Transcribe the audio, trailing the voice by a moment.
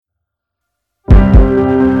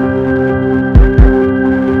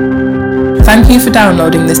you for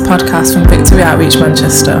downloading this podcast from Victory Outreach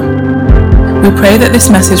Manchester. We pray that this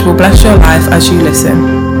message will bless your life as you listen.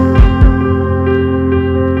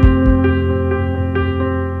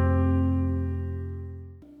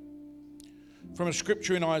 From a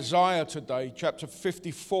scripture in Isaiah today, chapter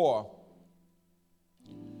 54,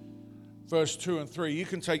 verse 2 and 3. You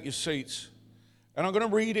can take your seats. And I'm going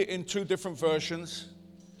to read it in two different versions,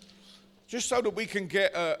 just so that we can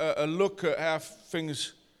get a look at how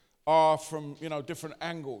things are from, different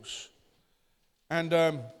angles.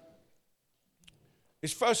 And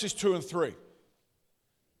it's verses 2 and 3.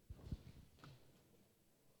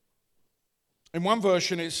 In one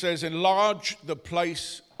version it says, "Enlarge the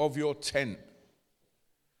place of your tent.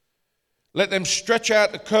 Let them stretch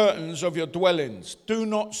out the curtains of your dwellings. Do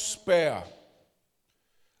not spare.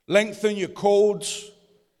 Lengthen your cords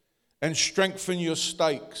and strengthen your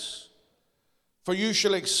stakes. For you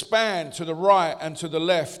shall expand to the right and to the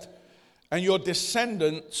left, and your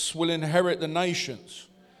descendants will inherit the nations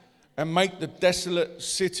and make the desolate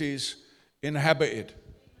cities inhabited."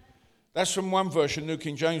 That's from one version, New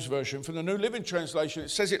King James Version. From the New Living Translation, it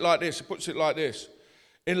says it like this. It puts it like this.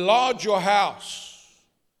 "Enlarge your house.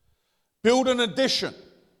 Build an addition.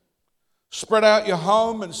 Spread out your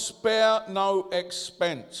home and spare no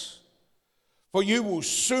expense. For you will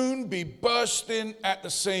soon be bursting at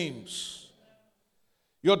the seams.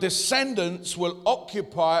 Your descendants will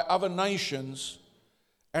occupy other nations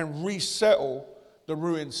and resettle the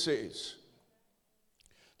ruined cities."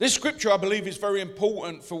 This scripture, I believe, is very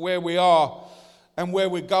important for where we are and where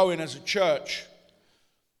we're going as a church.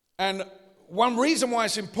 And one reason why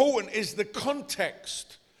it's important is the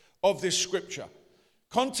context of this scripture.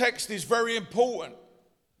 Context is very important.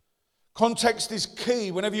 Context is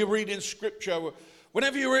key whenever you're reading scripture.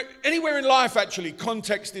 Whenever you're anywhere in life, actually,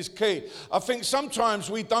 context is key. I think sometimes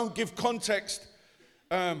we don't give context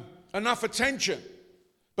enough attention.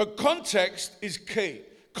 But context is key.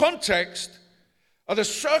 Context are the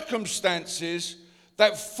circumstances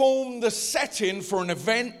that form the setting for an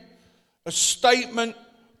event, a statement,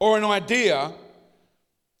 or an idea,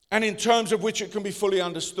 and in terms of which it can be fully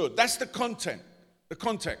understood. That's the content. The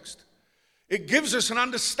context. It gives us an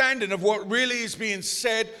understanding of what really is being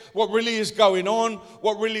said, what really is going on,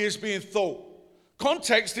 what really is being thought.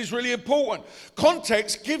 Context is really important.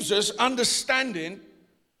 Context gives us understanding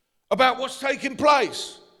about what's taking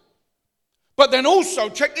place. But then also,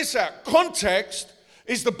 check this out, context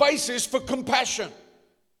is the basis for compassion.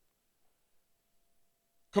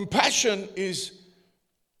 Compassion is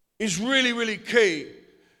really, really key.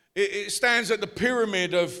 It stands at the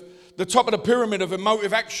top of the pyramid of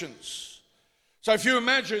emotive actions. So if you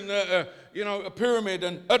imagine a pyramid,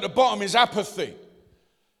 and at the bottom is apathy.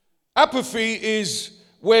 Apathy is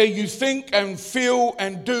where you think and feel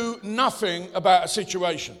and do nothing about a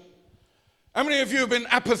situation. How many of you have been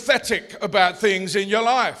apathetic about things in your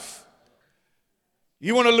life?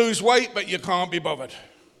 You want to lose weight, but you can't be bothered.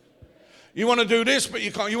 You want to do this, but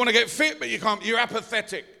you can't. You want to get fit, but you can't. You're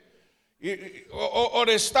apathetic. Or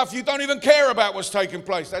there's stuff you don't even care about what's taking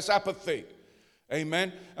place. That's apathy.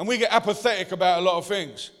 Amen. And we get apathetic about a lot of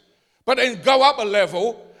things. But then go up a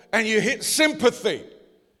level and you hit sympathy.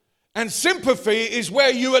 And sympathy is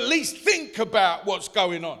where you at least think about what's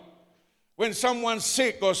going on. When someone's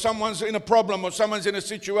sick or someone's in a problem or someone's in a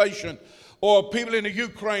situation or people in the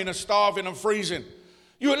Ukraine are starving and freezing,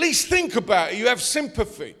 you at least think about it. You have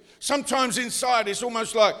sympathy. Sometimes inside it's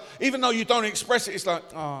almost like, even though you don't express it, it's like,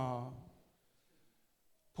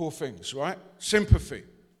 poor things, right? Sympathy.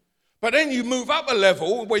 But then you move up a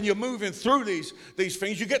level when you're moving through these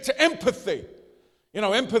things, you get to empathy.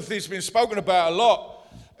 Empathy has been spoken about a lot.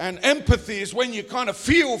 And empathy is when you kind of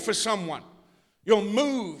feel for someone. You're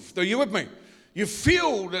moved. Are you with me? You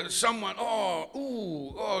feel that someone,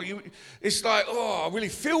 it's like, I really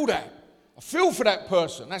feel that. I feel for that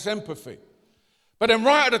person. That's empathy. But then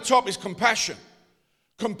right at the top is compassion.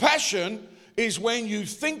 Compassion is when you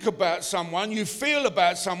think about someone, you feel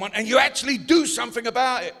about someone, and you actually do something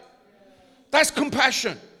about it. That's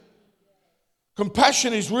compassion.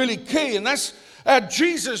 Compassion is really key, and that's how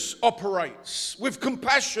Jesus operates, with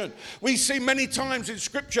compassion. We see many times in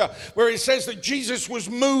Scripture where it says that Jesus was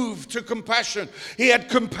moved to compassion. He had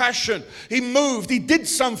compassion. He moved. He did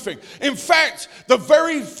something. In fact, the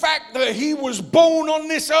very fact that he was born on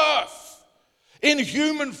this earth in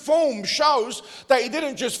human form shows that he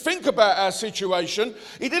didn't just think about our situation.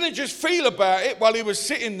 He didn't just feel about it while he was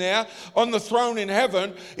sitting there on the throne in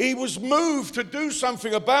heaven. He was moved to do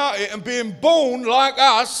something about it, and being born like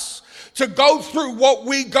us, to go through what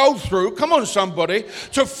we go through, come on somebody,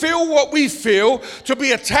 to feel what we feel, to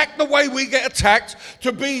be attacked the way we get attacked,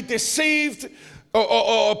 to be deceived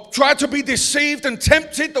or tried to be deceived and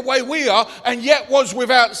tempted the way we are, and yet was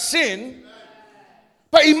without sin,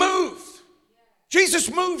 but he moved.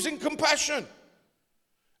 Jesus moves in compassion.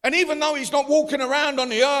 And even though he's not walking around on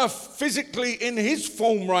the earth physically in his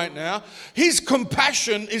form right now, his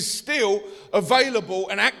compassion is still available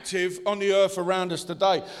and active on the earth around us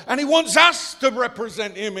today. And he wants us to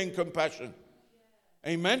represent him in compassion.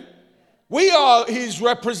 Amen? We are his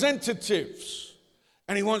representatives.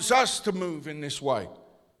 And he wants us to move in this way.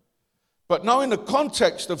 But knowing the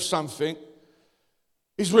context of something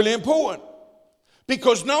is really important.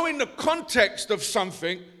 Because knowing the context of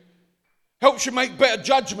something helps you make better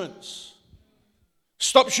judgments.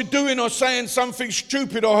 Stops you doing or saying something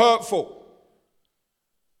stupid or hurtful.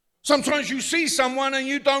 Sometimes you see someone and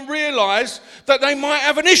you don't realize that they might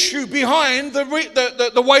have an issue behind the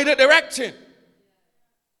way that they're acting.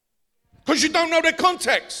 Because you don't know their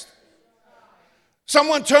context.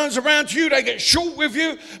 Someone turns around to you, they get short with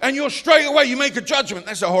you, and you're straight away, you make a judgment.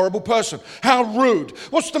 That's a horrible person. How rude.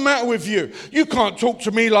 What's the matter with you? You can't talk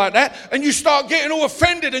to me like that. And you start getting all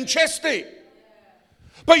offended and chesty.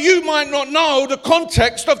 But you might not know the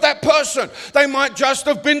context of that person. They might just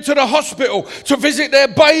have been to the hospital to visit their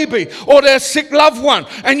baby or their sick loved one,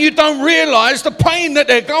 and you don't realize the pain that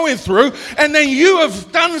they're going through, and then you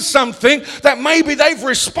have done something that maybe they've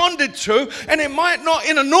responded to, and it might not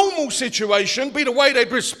in a normal situation be the way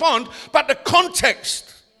they'd respond, but the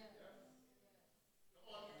context.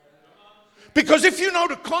 Because if you know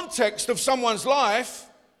the context of someone's life,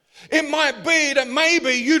 it might be that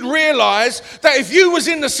maybe you'd realize that if you was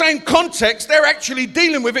in the same context, they're actually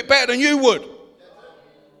dealing with it better than you would.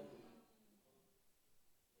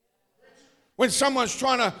 When someone's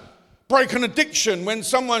trying to break an addiction, when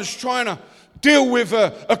someone's trying to deal with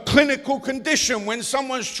a clinical condition, when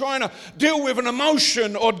someone's trying to deal with an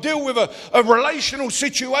emotion or deal with a relational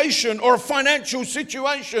situation or a financial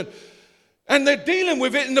situation, and they're dealing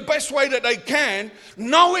with it in the best way that they can,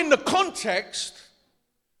 knowing the context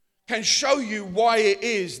can show you why it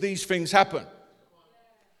is these things happen.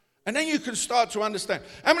 And then you can start to understand.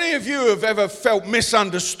 How many of you have ever felt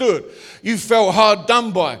misunderstood? You felt hard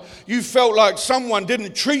done by. You felt like someone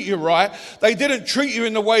didn't treat you right. They didn't treat you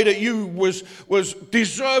in the way that you was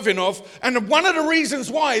deserving of. And one of the reasons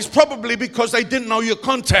why is probably because they didn't know your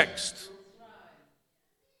context.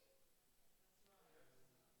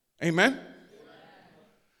 Amen?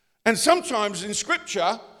 And sometimes in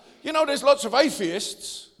Scripture, you know, there's lots of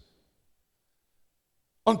atheists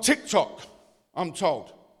on TikTok, I'm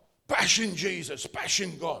told, bashing Jesus,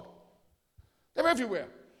 bashing God. They're everywhere.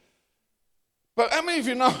 But how many of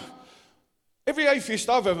you know, every atheist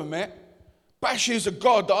I've ever met bashes a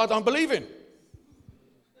God that I don't believe in.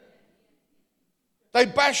 They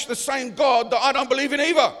bash the same God that I don't believe in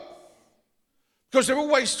either. Because they're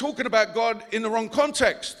always talking about God in the wrong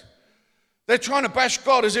context. They're trying to bash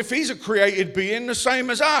God as if he's a created being the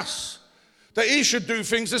same as us. That he should do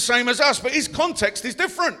things the same as us, but his context is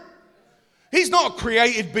different. He's not a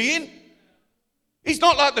created being. He's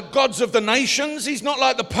not like the gods of the nations. He's not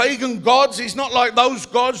like the pagan gods. He's not like those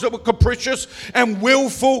gods that were capricious and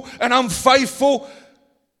willful and unfaithful.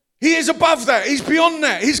 He is above that. He's beyond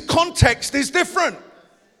that. His context is different.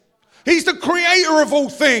 He's the creator of all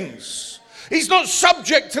things. He's not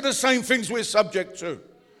subject to the same things we're subject to.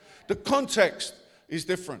 The context is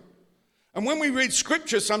different. And when we read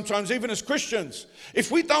Scripture sometimes, even as Christians,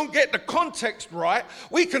 if we don't get the context right,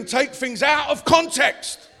 we can take things out of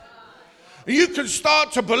context. You can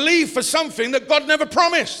start to believe for something that God never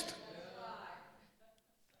promised.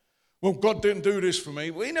 Well, God didn't do this for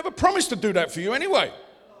me. Well, he never promised to do that for you anyway.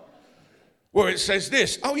 Well, it says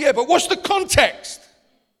this. Oh, yeah, but what's the context?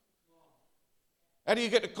 How do you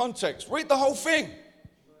get the context? Read the whole thing.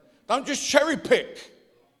 Don't just cherry pick.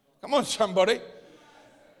 Come on, somebody.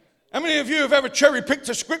 How many of you have ever cherry-picked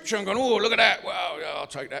a scripture and gone, oh, look at that. Well, yeah, I'll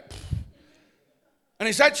take that. And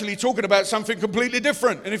it's actually talking about something completely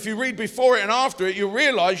different. And if you read before it and after it, you'll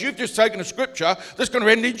realize you've just taken a scripture that's going to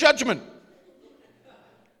end in judgment.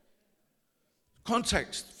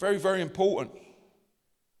 Context, very, very important.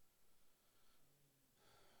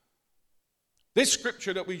 This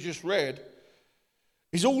scripture that we just read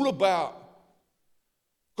is all about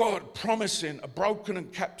God promising a broken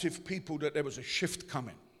and captive people that there was a shift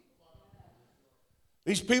coming.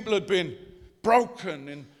 These people had been broken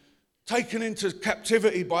and taken into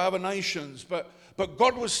captivity by other nations. But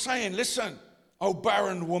God was saying, listen, oh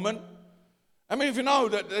barren woman. I mean, if you know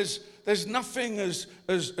that there's nothing as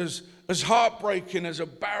heartbreaking as a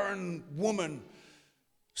barren woman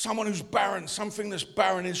Someone who's barren, something that's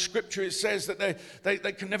barren. In Scripture it says that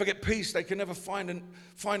they can never get peace. They can never find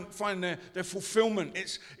their fulfillment.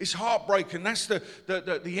 It's heartbreaking. That's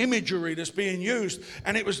the imagery that's being used.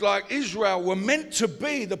 And it was like Israel were meant to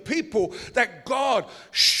be the people that God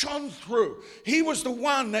shone through. He was the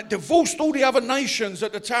one that divorced all the other nations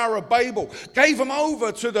at the Tower of Babel, gave them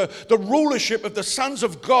over to the rulership of the sons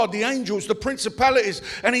of God, the angels, the principalities.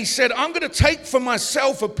 And he said, I'm going to take for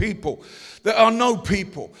myself a people that are no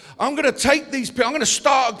people. I'm going to take these people, I'm going to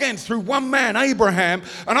start again through one man, Abraham,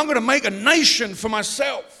 and I'm going to make a nation for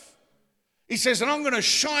myself. He says, and I'm going to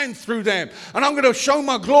shine through them, and I'm going to show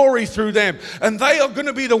my glory through them, and they are going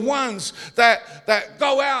to be the ones that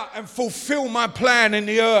go out and fulfill my plan in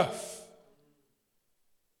the earth.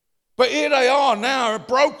 But here they are now,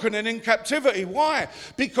 broken and in captivity. Why?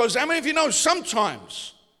 Because how many of you know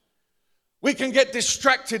sometimes we can get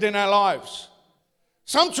distracted in our lives?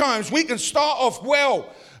 Sometimes we can start off well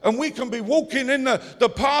and we can be walking in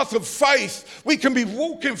the path of faith. We can be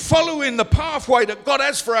walking, following the pathway that God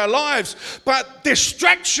has for our lives. But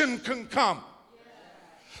distraction can come.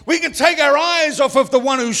 We can take our eyes off of the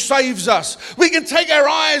one who saves us. We can take our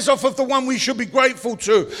eyes off of the one we should be grateful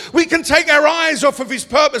to. We can take our eyes off of his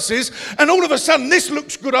purposes, and all of a sudden this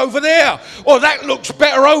looks good over there, or that looks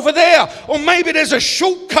better over there, or maybe there's a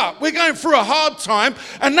shortcut. We're going through a hard time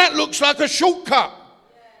and that looks like a shortcut.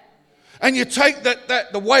 And you take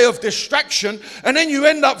the way of distraction, and then you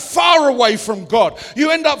end up far away from God.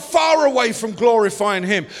 You end up far away from glorifying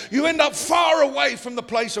him. You end up far away from the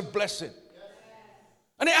place of blessing.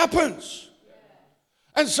 And it happens.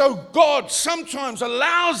 And so God sometimes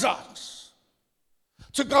allows us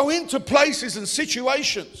to go into places and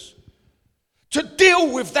situations to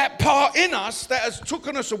deal with that part in us that has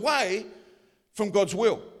taken us away from God's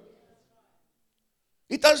will.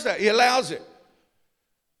 He does that. He allows it.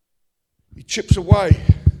 He chips away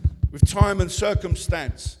with time and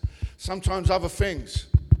circumstance, sometimes other things.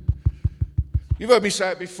 You've heard me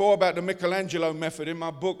say it before about the Michelangelo method. In my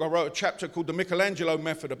book, I wrote a chapter called The Michelangelo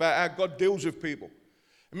Method, about how God deals with people.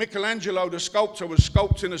 And Michelangelo, the sculptor, was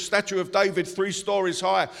sculpting a statue of David 3 stories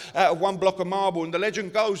high out of one block of marble. And the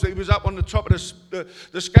legend goes that he was up on the top of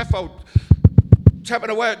the scaffold,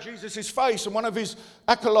 tapping away at Jesus' face. And one of his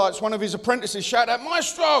acolytes, one of his apprentices, shouted out,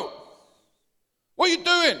 "Maestro, what are you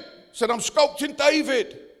doing?" Said, "I'm sculpting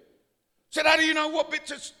David." Said, "How do you know what bit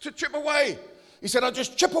to chip away?" He said, "I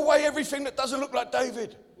just chip away everything that doesn't look like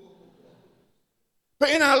David."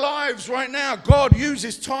 But in our lives right now, God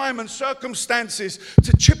uses time and circumstances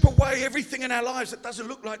to chip away everything in our lives that doesn't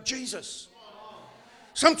look like Jesus.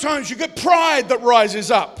 Sometimes you get pride that rises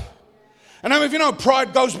up. And how many of you know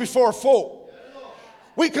pride goes before a fall?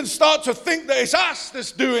 We can start to think that it's us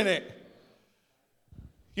that's doing it.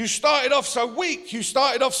 You started off so weak, you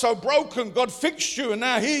started off so broken, God fixed you, and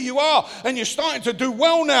now here you are, and you're starting to do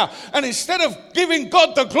well now. And instead of giving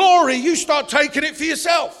God the glory, you start taking it for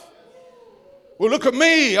yourself. Well, look at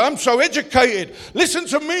me, I'm so educated. Listen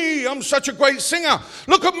to me, I'm such a great singer.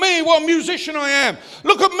 Look at me, what a musician I am.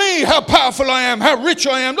 Look at me, how powerful I am, how rich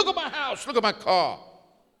I am. Look at my house, look at my car.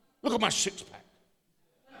 Look at my six-pack.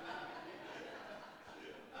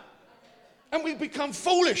 And we become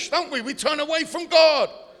foolish, don't we? We turn away from God.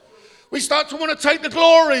 We start to want to take the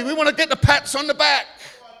glory. We want to get the pats on the back.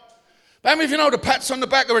 But how many of you know the pats on the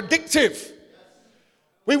back are addictive?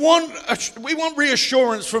 We want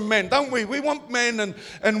reassurance from men, don't we? We want men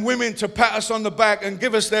and women to pat us on the back and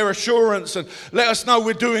give us their assurance and let us know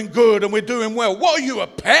we're doing good and we're doing well. What are you, a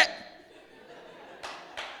pet?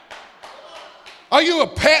 Are you a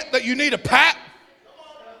pet that you need a pat?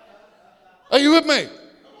 Are you with me?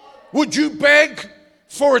 Would you beg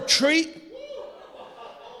for a treat?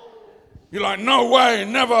 You're like, no way,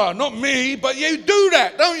 never, not me. But you do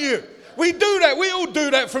that, don't you? We do that. We all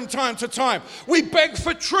do that from time to time. We beg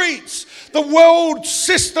for treats. The world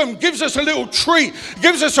system gives us a little treat,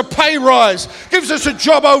 gives us a pay rise, gives us a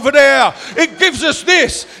job over there. It gives us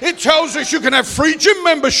this. It tells us you can have free gym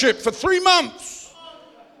membership for 3 months.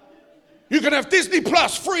 You can have Disney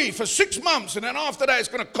Plus free for 6 months, and then after that, it's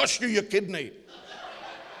going to cost you your kidney.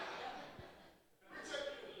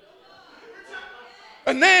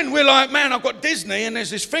 And then we're like, man, I've got Disney and there's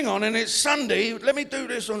this thing on and it's Sunday. Let me do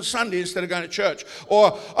this on Sunday instead of going to church.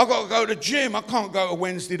 Or I've got to go to the gym. I can't go to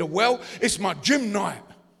Wednesday to well. It's my gym night.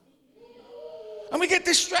 And we get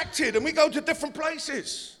distracted and we go to different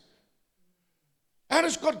places. How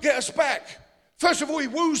does God get us back? First of all, he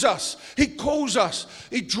woos us. He calls us.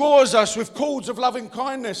 He draws us with cords of loving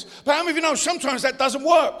kindness. But how many of you know sometimes that doesn't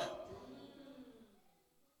work?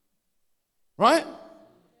 Right?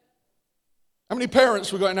 How many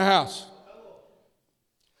parents we got in the house?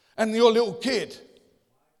 And your little kid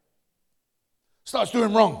starts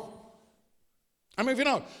doing wrong. I mean, if you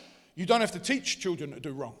know, you don't have to teach children to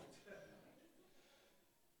do wrong.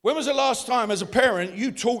 When was the last time, as a parent,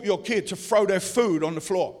 you taught your kid to throw their food on the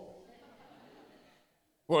floor?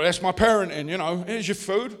 Well, that's my parenting, you know. Here's your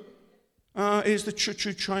food. Here's the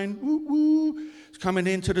choo-choo train. Woo, woo. It's coming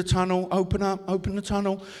into the tunnel. Open the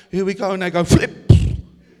tunnel. Here we go. And they go, flip.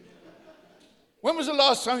 When was the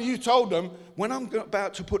last time you told them, when I'm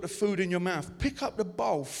about to put the food in your mouth, pick up the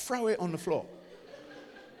bowl, throw it on the floor?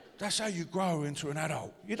 That's how you grow into an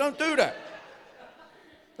adult. You don't do that.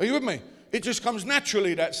 Are you with me? It just comes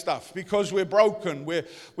naturally, that stuff, because we're broken,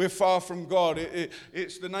 we're far from God.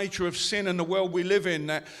 It's the nature of sin and the world we live in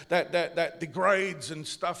that degrades and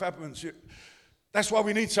stuff happens. That's why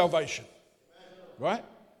we need salvation, right?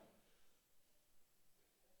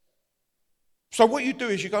 So what you do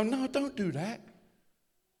is you go, no, don't do that.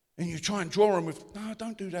 And you try and draw them with, no,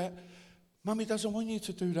 don't do that. Mummy doesn't want you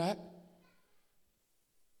to do that.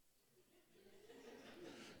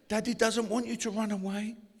 Daddy doesn't want you to run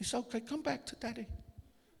away. It's okay, come back to Daddy.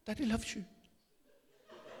 Daddy loves you.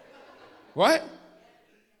 Right?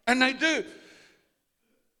 And they do.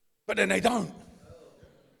 But then they don't.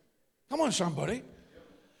 Come on, somebody.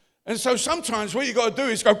 And so sometimes what you got to do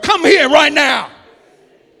is go, come here right now.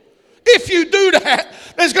 If you do that,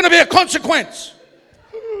 there's going to be a consequence.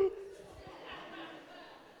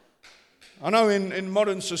 I know in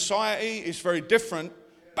modern society it's very different.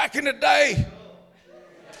 Back in the day,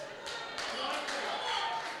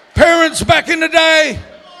 parents back in the day.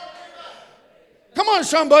 Come on,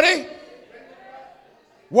 somebody.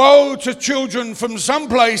 Woe to children from some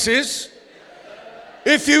places.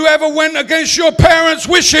 If you ever went against your parents'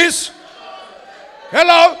 wishes,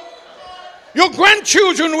 hello, your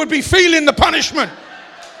grandchildren would be feeling the punishment.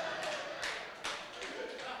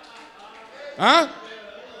 Huh?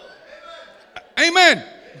 Amen.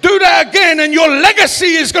 Do that again and your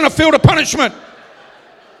legacy is going to feel the punishment.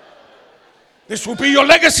 This will be your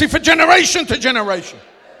legacy for generation to generation.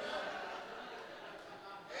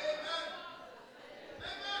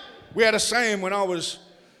 We had a saying when I was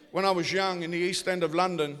young in the East End of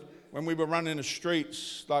London, when we were running the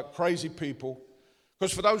streets like crazy people.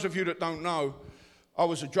 Because for those of you that don't know, I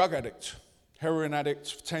was a drug addict, heroin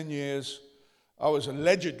addict for 10 years. I was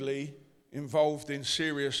allegedly involved in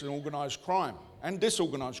serious and organised crime and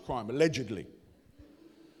disorganised crime, allegedly.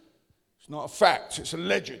 It's not a fact, it's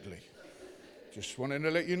allegedly. Just wanted to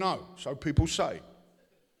let you know, so people say.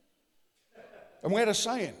 And we had a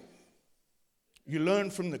saying, you learn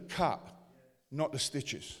from the cut, not the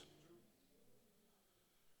stitches.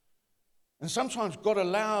 And sometimes God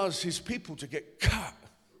allows his people to get cut.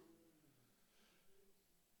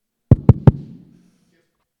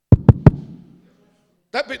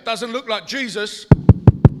 That bit doesn't look like Jesus.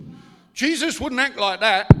 Jesus wouldn't act like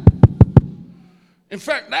that. In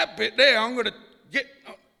fact, that bit there, I'm going to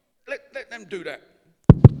let them do that.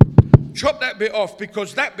 Chop that bit off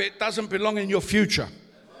because that bit doesn't belong in your future.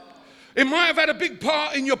 It might have had a big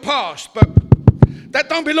part in your past, but that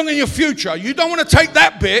don't belong in your future. You don't want to take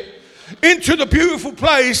that bit into the beautiful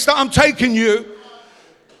place that I'm taking you.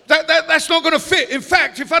 That's not going to fit. In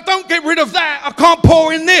fact, if I don't get rid of that, I can't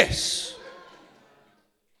pour in this.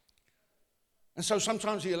 And so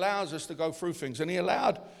sometimes he allows us to go through things. And he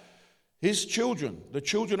allowed his children, the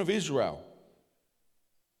children of Israel,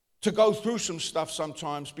 to go through some stuff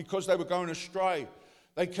sometimes because they were going astray.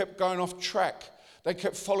 They kept going off track. They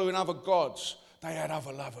kept following other gods. They had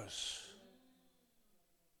other lovers.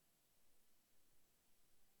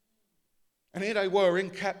 And here they were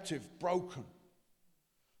in captive, broken.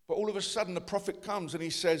 But all of a sudden the prophet comes and he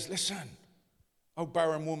says, listen, oh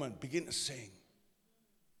barren woman, begin to sing.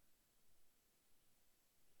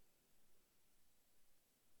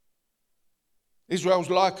 Israel's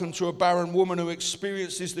likened to a barren woman who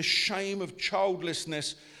experiences the shame of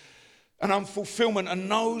childlessness and unfulfillment and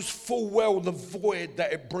knows full well the void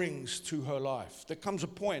that it brings to her life. There comes a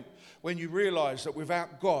point when you realize that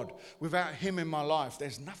without God, without him in my life,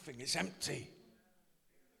 there's nothing. It's empty.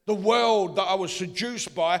 The world that I was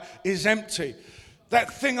seduced by is empty.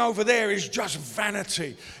 That thing over there is just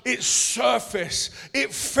vanity. It's surface.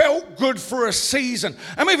 It felt good for a season.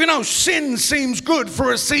 I mean, if you know, sin seems good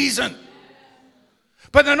for a season.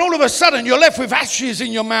 But then all of a sudden, you're left with ashes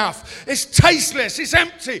in your mouth. It's tasteless. It's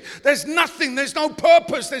empty. There's nothing. There's no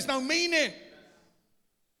purpose. There's no meaning.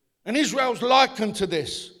 And Israel's likened to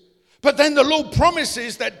this. But then the Lord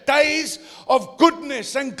promises that days of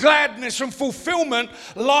goodness and gladness and fulfillment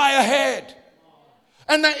lie ahead.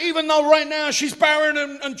 And that even though right now she's barren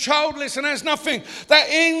and childless and has nothing, that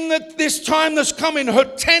in this time that's coming, her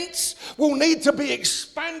tents will need to be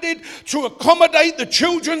expanded to accommodate the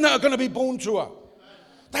children that are going to be born to her.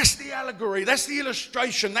 That's the allegory, that's the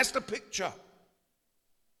illustration, that's the picture.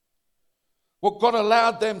 What God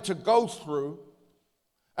allowed them to go through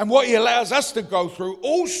and what he allows us to go through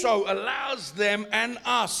also allows them and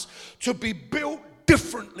us to be built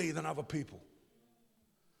differently than other people.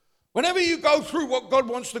 Whenever you go through what God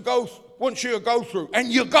wants you to go through, and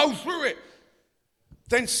you go through it,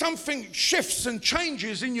 then something shifts and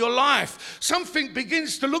changes in your life. Something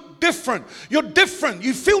begins to look different. You're different.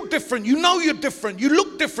 You feel different. You know you're different. You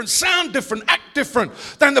look different, sound different, act different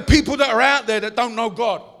than the people that are out there that don't know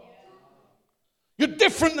God. You're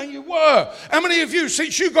different than you were. How many of you,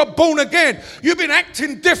 since you got born again, you've been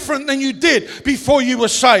acting different than you did before you were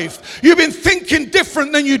saved? You've been thinking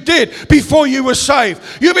different than you did before you were saved.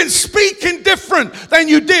 You've been speaking different than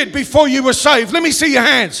you did before you were saved. Let me see your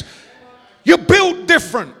hands. You're built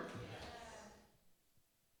different.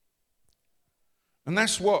 And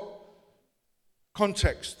that's what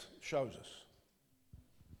context shows us.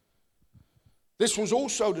 This was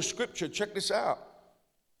also the scripture, check this out,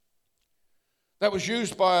 that was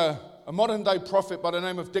used by a modern day prophet by the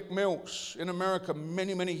name of Dick Mills in America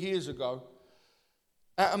many, many years ago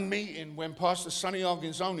at a meeting when Pastor Sonny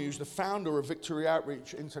Argenzoni, who's the founder of Victory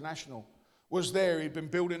Outreach International, was there. He'd been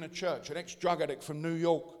building a church, an ex-drug addict from New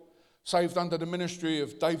York, saved under the ministry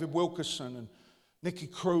of David Wilkerson and Nicky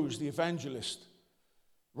Cruz, the evangelist,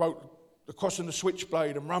 wrote The Cross and the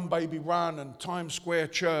Switchblade and Run Baby Run and Times Square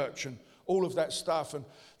Church and all of that stuff. And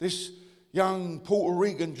this young Puerto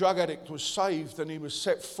Rican drug addict was saved and he was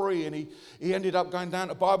set free, and he ended up going down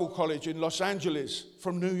to Bible college in Los Angeles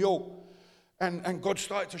from New York. And God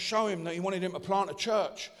started to show him that he wanted him to plant a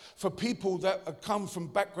church for people that had come from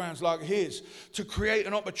backgrounds like his, to create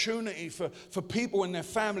an opportunity for people and their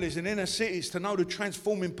families in inner cities to know the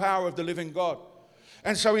transforming power of the living God.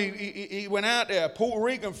 And so he went out there, Puerto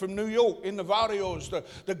Rican from New York, in the barrios,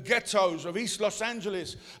 the ghettos of East Los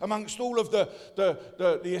Angeles, amongst all of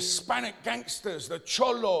the Hispanic gangsters, the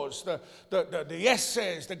cholos, the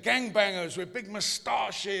esses, the gangbangers with big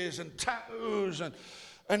mustaches and tattoos.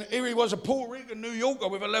 And here he was, a Puerto Rican New Yorker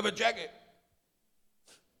with a leather jacket.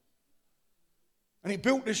 And he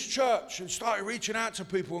built this church and started reaching out to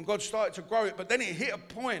people, and God started to grow it. But then it hit a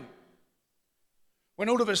point when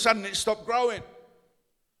all of a sudden it stopped growing.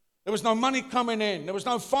 There was no money coming in. There was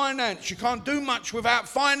no finance. You can't do much without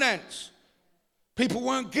finance. People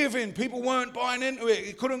weren't giving. People weren't buying into it.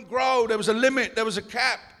 It couldn't grow. There was a limit. There was a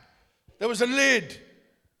cap. There was a lid.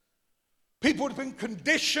 People had been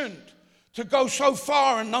conditioned to go so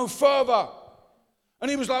far and no further. And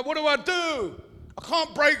he was like, what do I do? I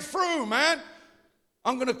can't break through, man.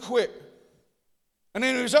 I'm going to quit. And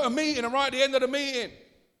then he was at a meeting, and right at the end of the meeting,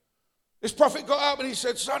 this prophet got up and he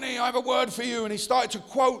said, Sonny, I have a word for you. And he started to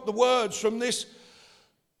quote the words from this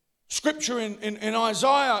scripture in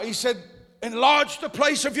Isaiah. He said, enlarge the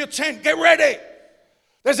place of your tent. Get ready.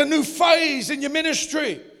 There's a new phase in your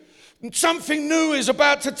ministry. And something new is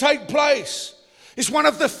about to take place. It's one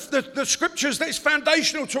of the scriptures that is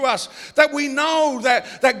foundational to us, that we know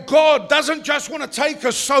that God doesn't just want to take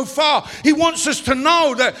us so far. He wants us to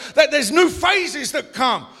know that there's new phases that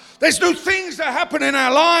come. There's new things that happen in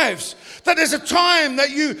our lives. That there's a time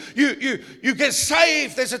that you get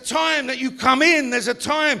saved. There's a time that you come in. There's a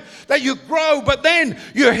time that you grow. But then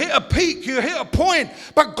you hit a peak. You hit a point.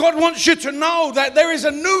 But God wants you to know that there is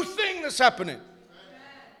a new thing that's happening.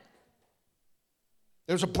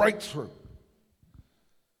 There's a breakthrough.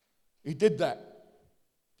 He did that.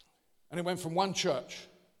 And it went from one church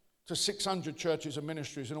to 600 churches and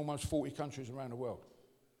ministries in almost 40 countries around the world.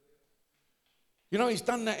 You know, he's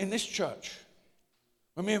done that in this church.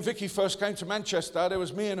 When me and Vicky first came to Manchester, there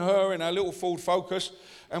was me and her in our little Ford Focus,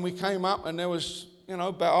 and we came up and there was,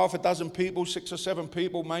 about half a dozen people, 6 or 7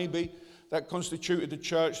 people maybe, that constituted the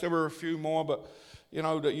church. There were a few more, but,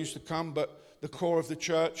 that used to come, but the core of the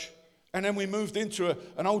church. And then we moved into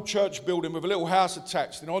an old church building with a little house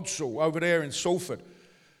attached in Odsall, over there in Salford.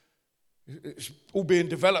 It's all being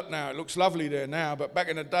developed now. It looks lovely there now, but back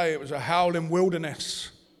in the day, it was a howling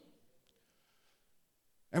wilderness.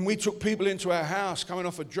 And we took people into our house coming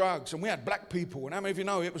off of drugs, and we had black people. And how many of you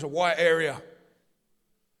know it was a white area?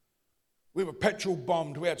 We were petrol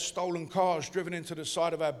bombed. We had stolen cars driven into the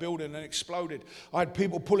side of our building and exploded. I had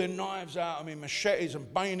people pulling knives out of me, machetes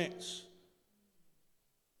and bayonets.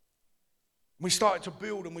 We started to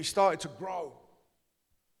build and we started to grow.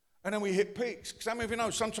 And then we hit peaks. Because how many of you know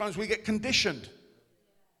sometimes we get conditioned?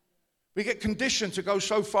 We get conditioned to go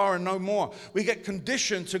so far and no more. We get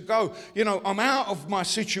conditioned to go, I'm out of my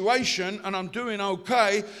situation and I'm doing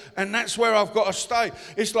okay, and that's where I've got to stay.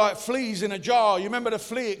 It's like fleas in a jar. You remember the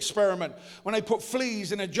flea experiment? When they put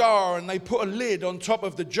fleas in a jar and they put a lid on top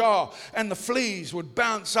of the jar, and the fleas would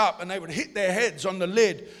bounce up and they would hit their heads on the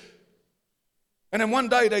lid. And then one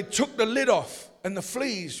day they took the lid off and the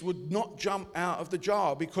fleas would not jump out of the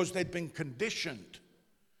jar because they'd been conditioned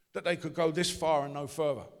that they could go this far and no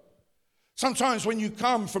further. Sometimes when you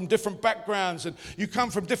come from different backgrounds and you come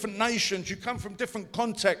from different nations, you come from different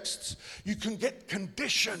contexts, you can get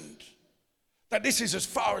conditioned that this is as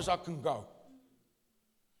far as I can go.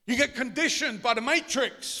 You get conditioned by the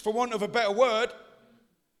matrix, for want of a better word,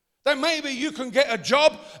 that maybe you can get a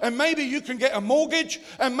job and maybe you can get a mortgage,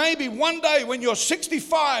 and maybe one day when you're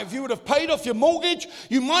 65 you would have paid off your mortgage,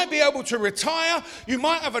 you might be able to retire, you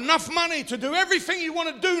might have enough money to do everything you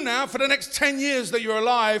want to do now for the next 10 years that you're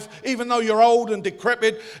alive, even though you're old and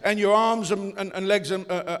decrepit and your arms and legs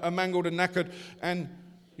are mangled and knackered and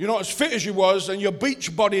you're not as fit as you was, and your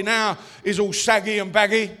beach body now is all saggy and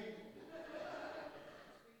baggy.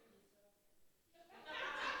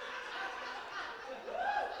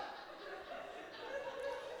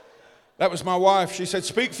 That was my wife. She said,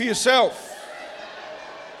 speak for yourself.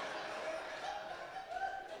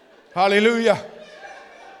 Hallelujah.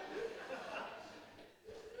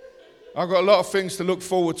 I've got a lot of things to look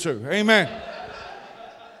forward to. Amen.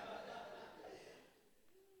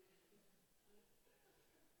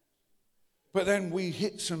 But then we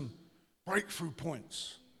hit some breakthrough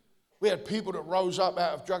points. We had people that rose up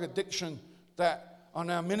out of drug addiction that are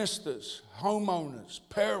now ministers, homeowners,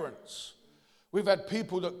 parents. We've had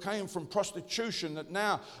people that came from prostitution that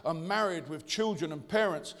now are married with children and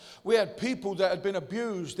parents. We had people that had been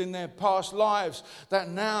abused in their past lives that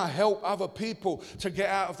now help other people to get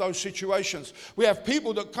out of those situations. We have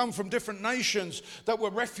people that come from different nations that were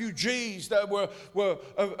refugees, that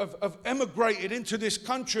have emigrated into this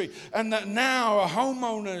country and that now are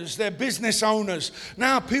homeowners, they're business owners.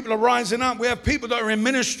 Now people are rising up. We have people that are in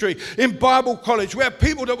ministry, in Bible college. We have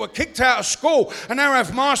people that were kicked out of school and now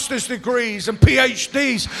have master's degrees and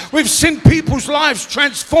PhDs. We've seen people's lives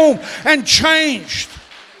transformed and changed.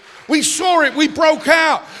 We saw it. We broke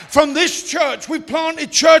out from this church. We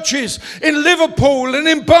planted churches in Liverpool and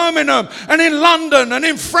in Birmingham and in London and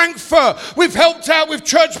in Frankfurt. We've helped out with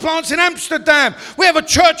church plants in Amsterdam. We have a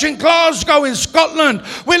church in Glasgow in Scotland.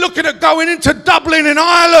 We're looking at going into Dublin in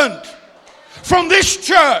Ireland. From this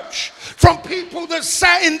church, from people that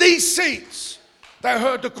sat in these seats, they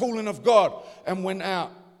heard the calling of God and went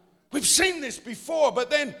out. We've seen this before, but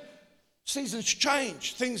then seasons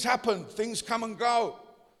change, things happen, things come and go.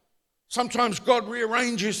 Sometimes God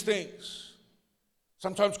rearranges things.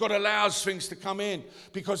 Sometimes God allows things to come in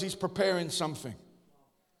because he's preparing something.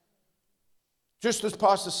 Just as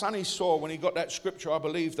Pastor Sonny saw when he got that scripture, I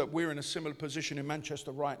believe that we're in a similar position in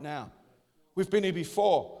Manchester right now. We've been here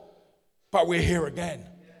before, but we're here again.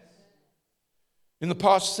 In the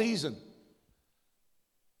past season,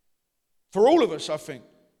 for all of us, I think,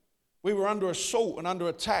 we were under assault and under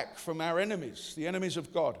attack from our enemies, the enemies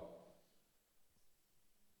of God.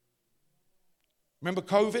 Remember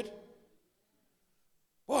COVID?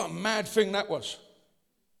 What a mad thing that was.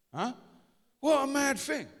 Huh? What a mad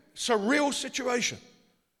thing. It's a real situation.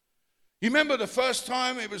 You remember the first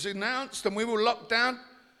time it was announced and we were locked down?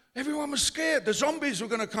 Everyone was scared. The zombies were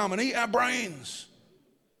going to come and eat our brains.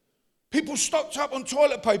 People stocked up on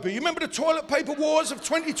toilet paper. You remember the toilet paper wars of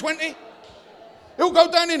 2020? It will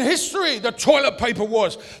go down in history, the toilet paper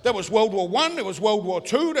wars. There was World War I, there was World War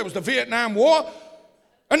II, there was the Vietnam War,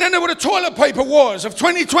 and then there were the toilet paper wars of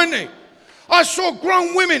 2020. I saw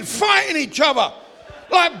grown women fighting each other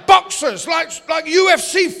like boxers, like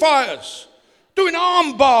UFC fighters, doing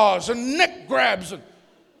arm bars and neck grabs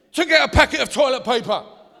to get a packet of toilet paper.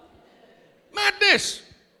 Madness.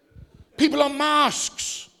 People on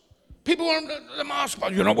masks. People on the mask.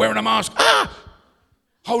 You're not wearing a mask.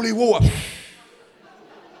 Holy water.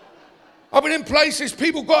 I've been in places,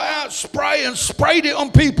 people got out spray and sprayed it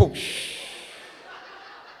on people.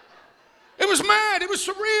 It was mad, it was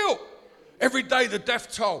surreal. Every day the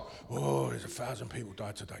death toll. Oh, there's 1,000 people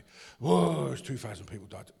died today. Whoa, there's 2,000 people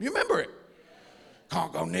died today. You remember it?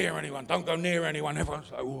 Can't go near anyone, don't go near anyone. Everyone's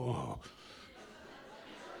like, whoa.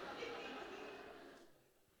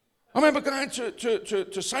 I remember going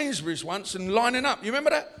to Sainsbury's once and lining up. You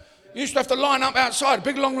remember that? You used to have to line up outside, a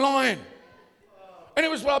big long line. And it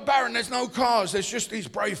was like barren, there's no cars, there's just these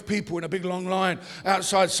brave people in a big long line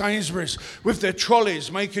outside Sainsbury's with their trolleys,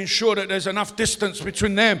 making sure that there's enough distance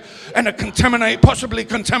between them and a possibly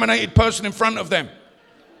contaminated person in front of them.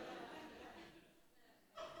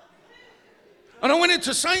 And I went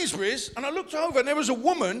into Sainsbury's and I looked over and there was a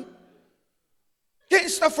woman getting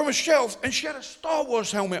stuff from a shelf and she had a Star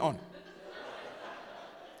Wars helmet on.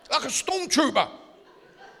 Like a stormtrooper.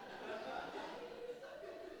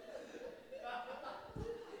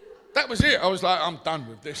 That was it. I was like, I'm done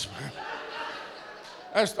with this,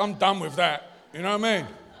 man. I'm done with that. You know what I mean?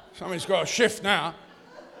 Somebody's got a shift now.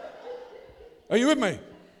 Are you with me?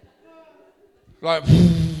 Like,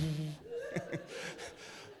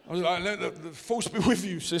 I was like, let the force be with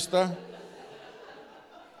you, sister.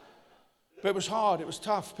 But it was hard, it was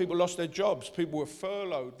tough. People lost their jobs. People were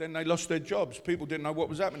furloughed, then they lost their jobs. People didn't know what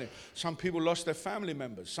was happening. Some people lost their family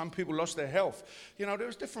members. Some people lost their health. You know, there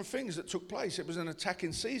was different things that took place. It was an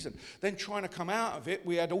attacking season. Then trying to come out of it,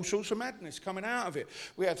 we had all sorts of madness coming out of it.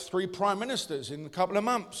 We had 3 prime ministers in a couple of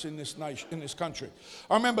months in this nation, in this country.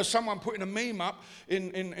 I remember someone putting a meme up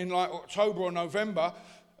in like October or November,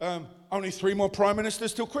 only 3 more prime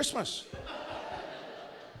ministers till Christmas.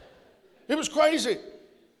 It was crazy.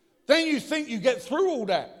 Then you think you get through all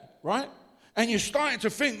that, right? And you're starting to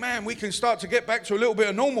think, man, we can start to get back to a little bit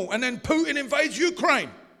of normal. And then Putin invades Ukraine.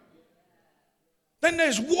 Then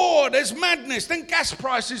there's war, there's madness. Then gas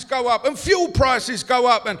prices go up and fuel prices go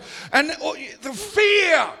up. And the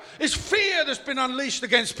fear, it's fear that's been unleashed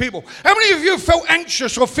against people. How many of you have felt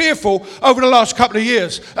anxious or fearful over the last couple of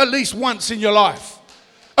years, at least once in your life,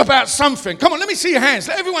 about something? Come on, let me see your hands.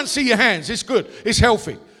 Let everyone see your hands. It's good. It's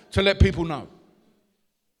healthy to let people know.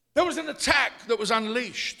 There was an attack that was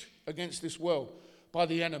unleashed against this world by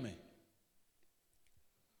the enemy.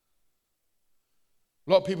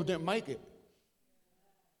 A lot of people didn't make it.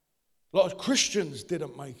 A lot of Christians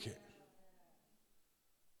didn't make it.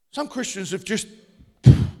 Some Christians have just,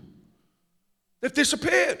 they've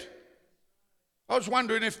disappeared. I was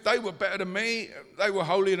wondering if they were better than me, they were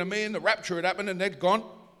holier than me, and the rapture had happened and they'd gone.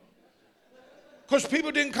 Because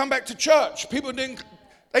people didn't come back to church.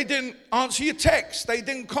 They didn't answer your texts. They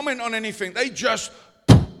didn't comment on anything. They just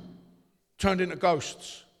turned into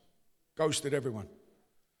ghosts. Ghosted everyone.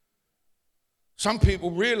 Some people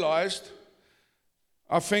realized,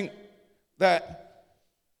 I think, that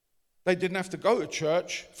they didn't have to go to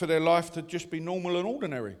church for their life to just be normal and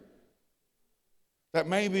ordinary. That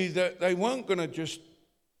maybe that they weren't going to just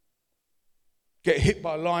get hit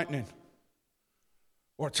by lightning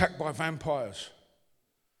or attacked by vampires.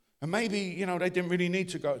 And maybe, you know, they didn't really need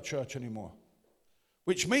to go to church anymore.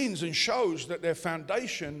 Which means and shows that their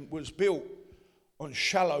foundation was built on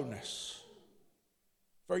shallowness.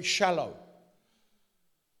 Very shallow.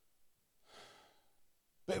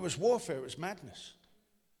 But it was warfare, it was madness.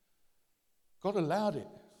 God allowed it.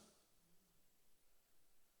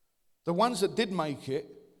 The ones that did make it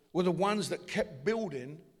were the ones that kept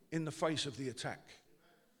building in the face of the attack.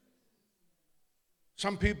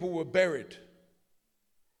 Some people were buried.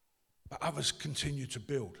 But others continue to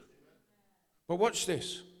build. But watch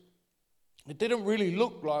this. It didn't really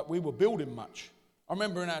look like we were building much. I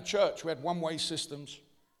remember in our church, we had one-way systems,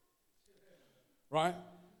 right?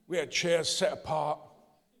 We had chairs set apart.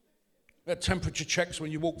 We had temperature checks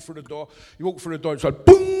when you walk through the door. You walk through the door, it's like,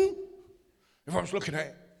 boom! Everyone's looking at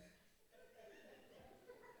it.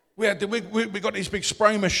 We got these big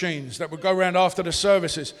spray machines that would go around after the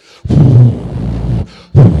services.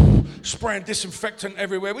 Spraying disinfectant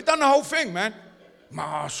everywhere. We've done the whole thing, man.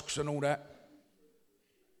 Masks and all that.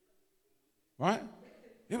 Right?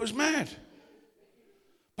 It was mad.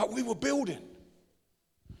 But we were building.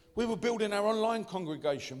 We were building our online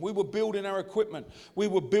congregation. We were building our equipment. We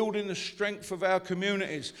were building the strength of our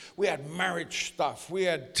communities. We had marriage stuff. We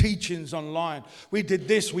had teachings online. We did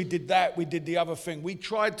this, we did that, we did the other thing. We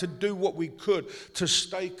tried to do what we could to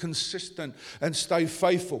stay consistent and stay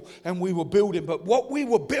faithful. And we were building. But what we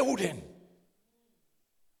were building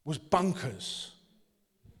was bunkers.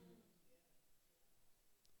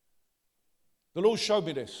 The Lord showed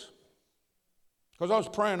me this. Because I was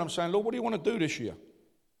praying, I'm saying, Lord, what do you want to do this year?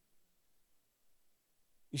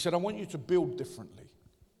 He said, I want you to build differently.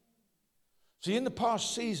 See, in the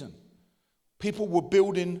past season, people were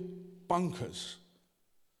building bunkers.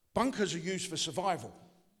 Bunkers are used for survival.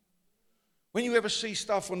 When you ever see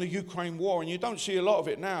stuff on the Ukraine war, and you don't see a lot of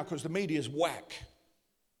it now because the media is whack,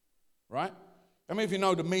 right? How many of you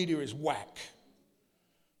know the media is whack?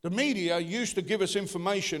 The media used to give us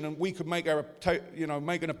information and we could make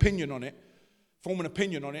make an opinion on it, form an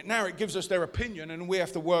opinion on it. Now it gives us their opinion and we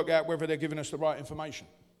have to work out whether they're giving us the right information.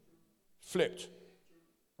 Flipped,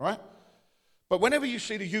 right? But whenever you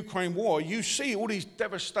see the Ukraine war, you see all these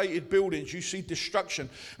devastated buildings, you see destruction,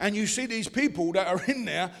 and you see these people that are in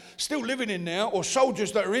there, still living in there, or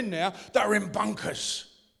soldiers that are in there, that are in bunkers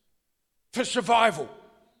for survival.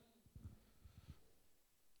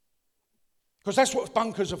 Because that's what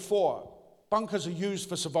bunkers are for. Bunkers are used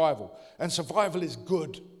for survival. And survival is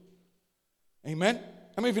good. Amen?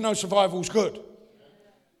 How many of you know survival's good?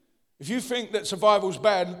 If you think that survival's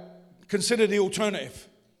bad, consider the alternative.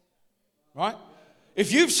 Right?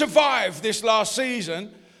 If you've survived this last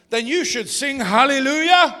season, then you should sing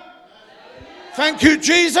hallelujah. Thank you,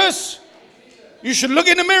 Jesus. You should look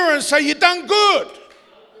in the mirror and say, you done good.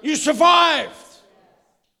 You survived.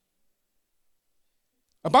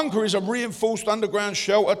 A bunker is a reinforced underground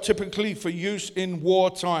shelter, typically for use in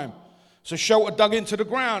wartime. It's a shelter dug into the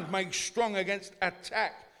ground, made strong against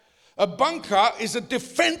attack. A bunker is a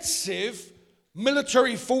defensive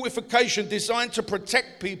military fortification designed to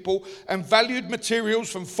protect people and valued materials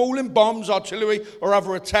from falling bombs, artillery, or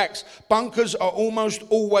other attacks. Bunkers are almost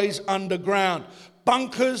always underground.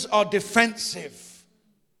 Bunkers are defensive.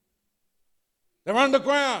 They're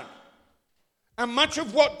underground. And much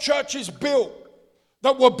of what churches built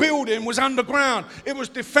that were building was underground. It was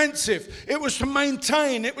defensive. It was to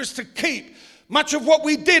maintain. It was to keep. Much of what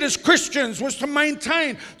we did as Christians was to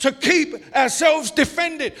maintain, to keep ourselves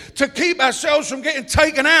defended, to keep ourselves from getting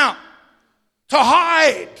taken out, to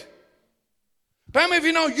hide. But how many of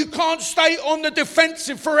you know you can't stay on the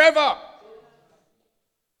defensive forever?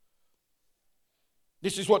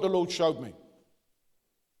 This is what the Lord showed me.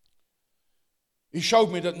 He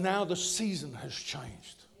showed me that now the season has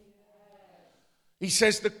changed. He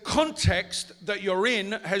says the context that you're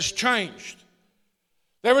in has changed.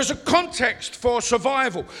 There is a context for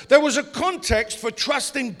survival. There was a context for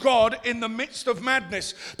trusting God in the midst of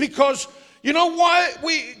madness. Because you know why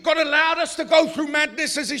God allowed us to go through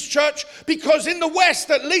madness as His church? Because in the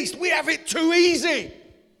West, at least, we have it too easy.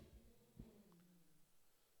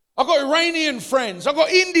 I've got Iranian friends. I've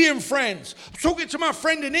got Indian friends. I'm talking to my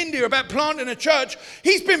friend in India about planting a church.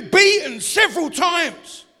 He's been beaten several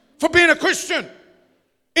times for being a Christian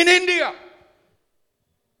in India.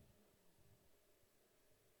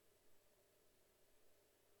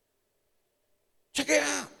 Check it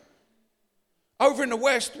out. Over in the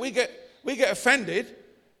West, we get offended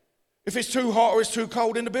if it's too hot or it's too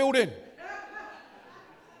cold in the building.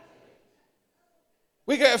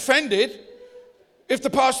 We get offended if the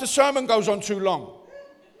pastor's sermon goes on too long,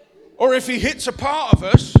 or if he hits a part of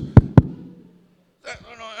us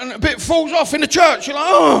and a bit falls off in the church. You're like,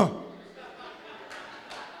 oh.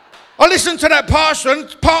 I listened to that pastor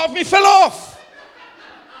and part of me fell off.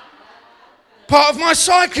 Part of my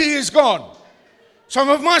psyche is gone. Some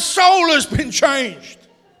of my soul has been changed.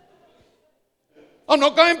 I'm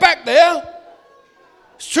not going back there.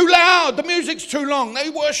 It's too loud. The music's too long. They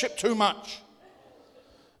worship too much.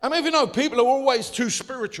 I mean, if you know, people are always too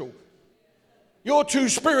spiritual. You're too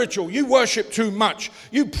spiritual. You worship too much.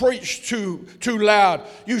 You preach too loud.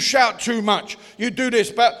 You shout too much. You do this.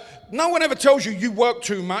 But no one ever tells you you work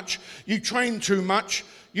too much. You train too much.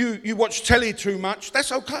 You watch telly too much.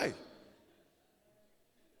 That's okay.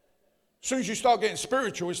 As soon as you start getting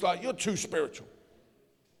spiritual, it's like you're too spiritual.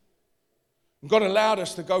 God allowed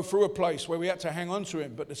us to go through a place where we had to hang on to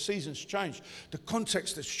Him, but the season's changed. The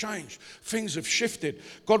context has changed. Things have shifted.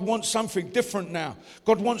 God wants something different now.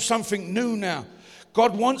 God wants something new now.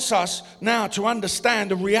 God wants us now to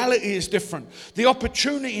understand the reality is different. The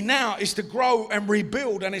opportunity now is to grow and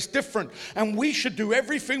rebuild, and it's different. And we should do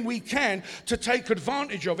everything we can to take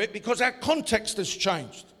advantage of it because our context has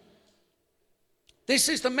changed. This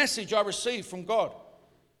is the message I received from God.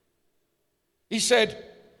 He said,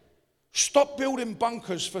 stop building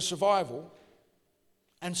bunkers for survival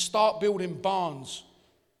and start building barns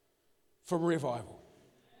for revival.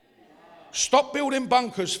 Stop building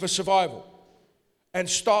bunkers for survival and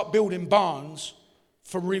start building barns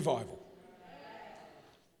for revival.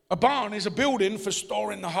 A barn is a building for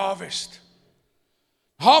storing the harvest.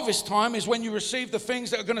 Harvest time is when you receive the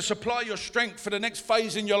things that are going to supply your strength for the next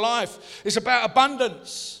phase in your life. It's about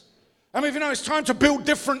abundance. I mean, if you know, it's time to build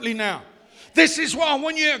differently now. This is what I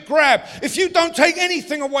want you to grab. If you don't take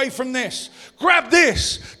anything away from this, grab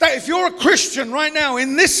this. That if you're a Christian right now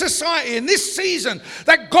in this society, in this season,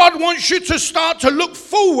 that God wants you to start to look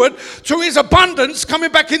forward to His abundance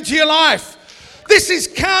coming back into your life. This is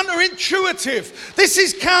counterintuitive. This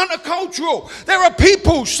is countercultural. There are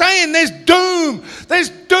people saying there's doom. There's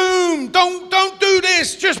doom. Don't do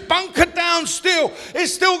this. Just bunker down still.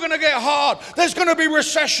 It's still going to get hard. There's going to be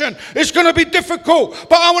recession. It's going to be difficult.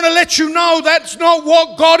 But I want to let you know that's not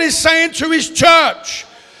what God is saying to His church.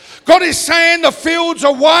 God is saying the fields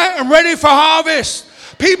are white and ready for harvest.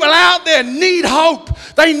 People out there need hope.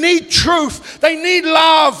 They need truth. They need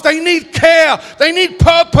love. They need care. They need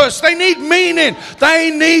purpose. They need meaning.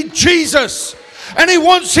 They need Jesus. And He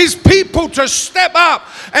wants His people to step up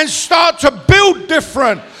and start to build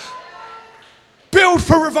different. Build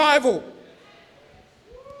for revival.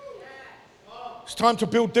 It's time to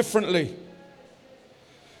build differently.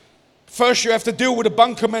 First, you have to deal with a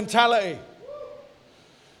bunker mentality.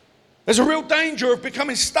 There's a real danger of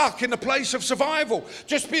becoming stuck in the place of survival,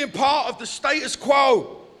 just being part of the status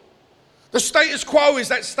quo. The status quo is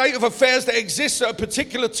that state of affairs that exists at a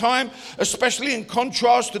particular time, especially in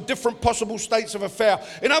contrast to different possible states of affair.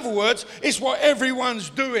 In other words, it's what everyone's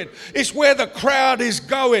doing. It's where the crowd is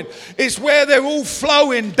going. It's where they're all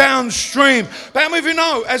flowing downstream. But how many of you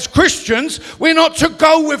know, as Christians, we're not to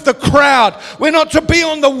go with the crowd. We're not to be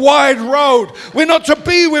on the wide road. We're not to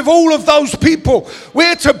be with all of those people.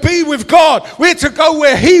 We're to be with God. We're to go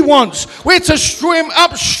where He wants. We're to swim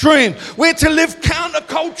upstream. We're to live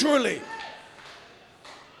counterculturally.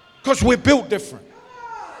 Because we're built different.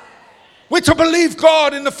 We're to believe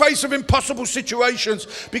God in the face of impossible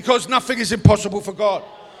situations, because nothing is impossible for God.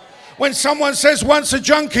 When someone says once a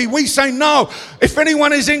junkie, we say no. If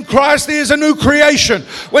anyone is in Christ, he is a new creation.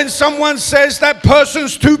 When someone says that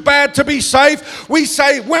person's too bad to be saved, we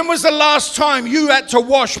say, when was the last time you had to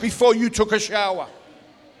wash before you took a shower?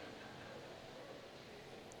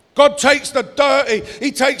 God takes the dirty,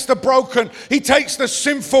 He takes the broken, He takes the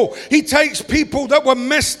sinful, He takes people that were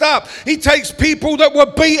messed up, He takes people that were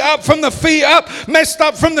beat up from the feet up, messed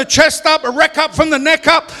up from the chest up, a wreck up from the neck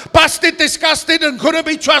up, busted, disgusted and couldn't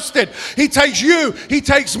be trusted. He takes you, He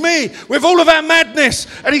takes me with all of our madness,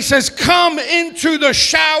 and He says, come into the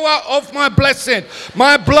shower of my blessing,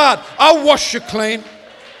 my blood, I'll wash you clean.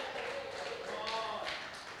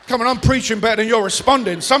 Come on, I'm preaching better than you're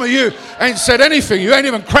responding. Some of you ain't said anything. You ain't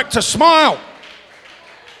even cracked a smile.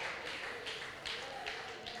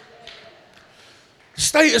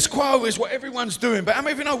 Status quo is what everyone's doing. But how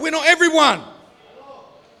many of you know we're not everyone?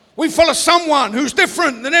 We follow someone who's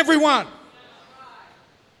different than everyone.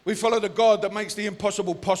 We follow the God that makes the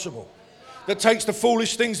impossible possible. That takes the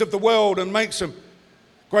foolish things of the world and makes them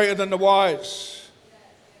greater than the wise.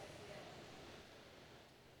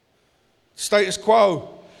 Status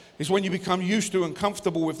quo is when you become used to and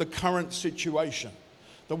comfortable with the current situation,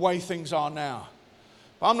 the way things are now.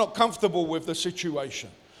 But I'm not comfortable with the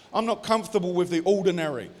situation. I'm not comfortable with the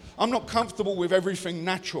ordinary. I'm not comfortable with everything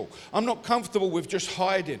natural. I'm not comfortable with just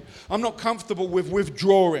hiding. I'm not comfortable with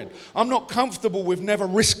withdrawing. I'm not comfortable with never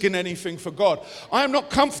risking anything for God. I am not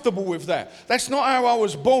comfortable with that. That's not how I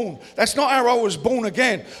was born. That's not how I was born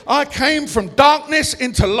again. I came from darkness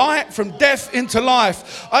into light, from death into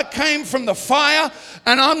life. I came from the fire,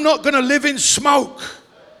 and I'm not going to live in smoke.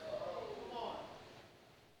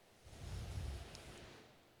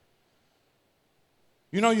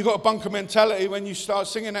 You know you got a bunker mentality when you start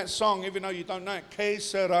singing that song, even though you don't know it. Que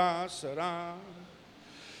sera, sera.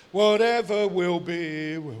 Whatever will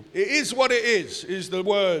be, will be. It is what it is the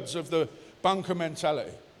words of the bunker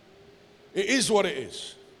mentality. It is what it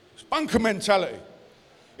is. It's bunker mentality.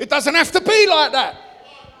 It doesn't have to be like that.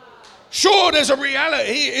 Sure, there's a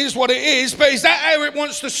reality, it is what it is, but is that how it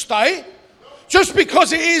wants to stay? Just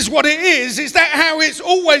because it is what it is that how it's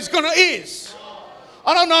always going to is?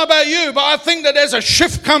 I don't know about you, but I think that there's a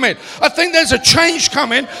shift coming. I think there's a change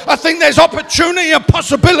coming. I think there's opportunity and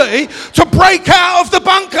possibility to break out of the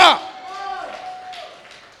bunker.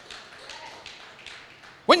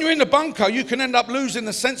 When you're in the bunker, you can end up losing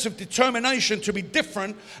the sense of determination to be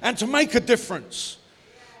different and to make a difference.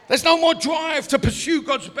 There's no more drive to pursue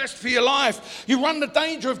God's best for your life. You run the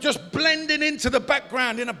danger of just blending into the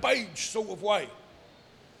background in a beige sort of way.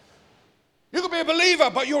 You could be a believer,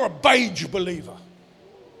 but you're a beige believer.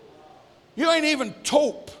 You ain't even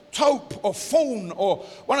taupe or fawn or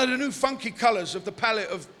one of the new funky colours of the palette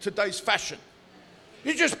of today's fashion.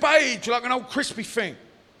 You're just beige, like an old crispy thing.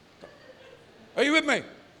 Are you with me?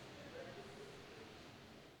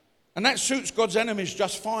 And that suits God's enemies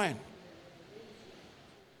just fine.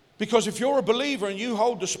 Because if you're a believer and you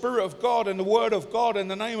hold the Spirit of God and the Word of God in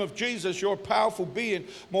the name of Jesus, you're a powerful being,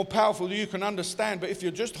 more powerful than you can understand. But if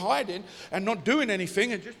you're just hiding and not doing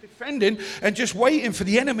anything and just defending and just waiting for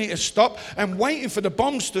the enemy to stop and waiting for the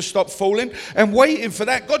bombs to stop falling and waiting for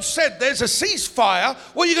that, God said there's a ceasefire,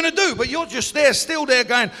 what are you going to do? But you're just there, still there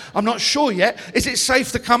going, I'm not sure yet. Is it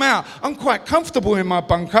safe to come out? I'm quite comfortable in my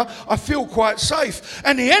bunker. I feel quite safe.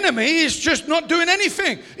 And the enemy is just not doing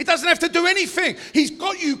anything. He doesn't have to do anything. He's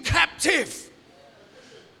got you captive.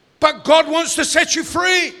 But God wants to set you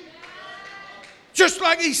free. Just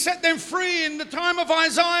like He set them free in the time of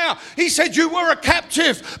Isaiah. He said you were a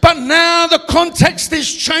captive, but now the context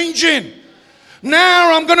is changing.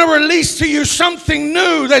 Now I'm going to release to you something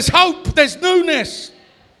new. There's hope, there's newness.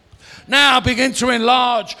 Now begin to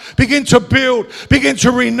enlarge, begin to build, begin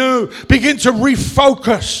to renew, begin to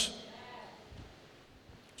refocus.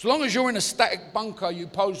 As long as you're in a static bunker, you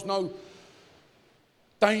pose no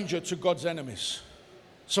danger to God's enemies.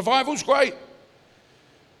 Survival's great,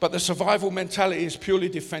 but the survival mentality is purely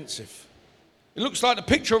defensive. It looks like the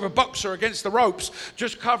picture of a boxer against the ropes,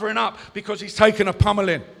 just covering up because he's taken a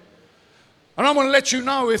pummeling. And I want to let you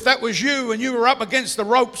know, if that was you and you were up against the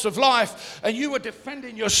ropes of life and you were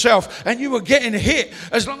defending yourself and you were getting hit,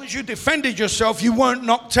 as long as you defended yourself, you weren't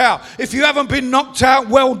knocked out. If you haven't been knocked out,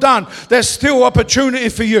 well done. There's still opportunity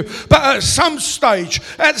for you. But at some stage,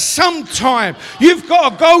 at some time, you've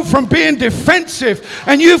got to go from being defensive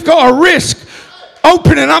and you've got to risk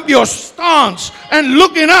opening up your stance and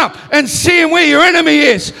looking up and seeing where your enemy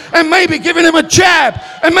is and maybe giving him a jab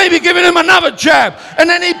and maybe giving him another jab, and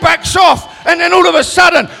then he backs off, and then all of a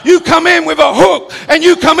sudden you come in with a hook and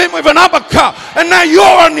you come in with an uppercut, and now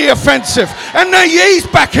you're on the offensive and now he's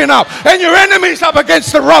backing up and your enemy's up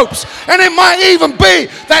against the ropes. And it might even be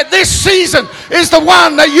that this season is the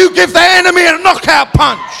one that you give the enemy a knockout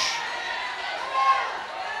punch.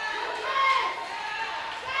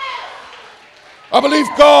 I believe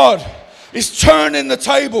God is turning the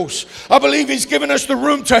tables. I believe he's given us the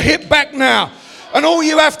room to hit back now. And all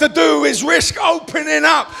you have to do is risk opening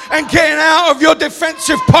up and getting out of your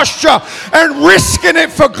defensive posture and risking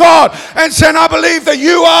it for God and saying, I believe that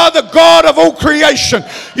you are the God of all creation.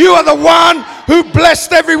 You are the one who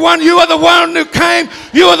blessed everyone. You are the one who came.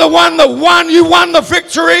 You are the one that won. You won the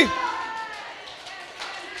victory.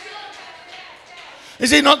 Is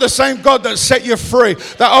he not the same God that set you free,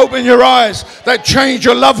 that opened your eyes, that changed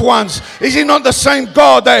your loved ones? Is he not the same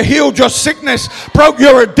God that healed your sickness, broke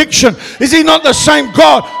your addiction? Is he not the same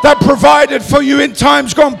God that provided for you in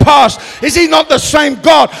times gone past? Is he not the same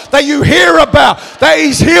God that you hear about, that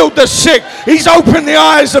he's healed the sick, he's opened the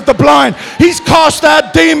eyes of the blind, he's cast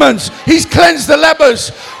out demons, he's cleansed the lepers?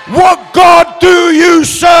 What God do you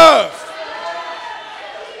serve?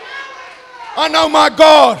 I know my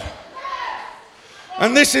God.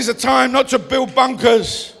 And this is a time not to build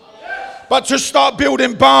bunkers, but to start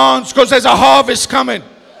building barns, because there's a harvest coming.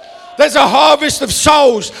 There's a harvest of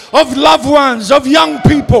souls, of loved ones, of young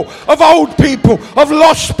people, of old people, of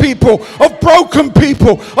lost people, of broken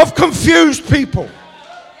people, of confused people.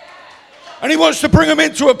 And he wants to bring them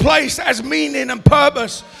into a place that has meaning and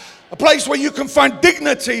purpose, a place where you can find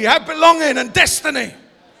dignity, have belonging and destiny.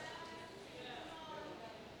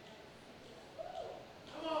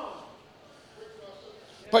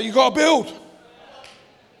 But you got to build.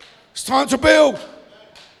 It's time to build.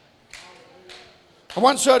 I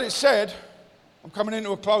once heard it said, I'm coming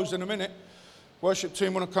into a close in a minute. Worship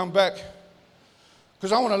team want to come back,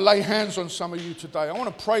 because I want to lay hands on some of you today. I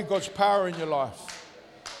want to pray God's power in your life.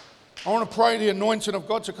 I want to pray the anointing of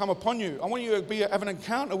God to come upon you. I want you to have an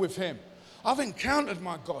encounter with him. I've encountered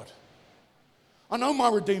my God. I know my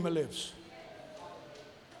Redeemer lives.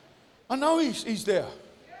 I know he's there.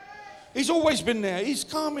 He's always been there. He's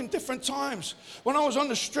come in different times. When I was on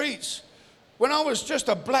the streets, when I was just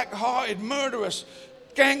a black-hearted, murderous,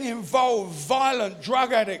 gang-involved, violent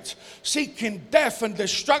drug addict, seeking death and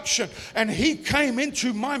destruction, and he came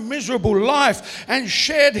into my miserable life and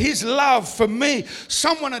shared his love for me.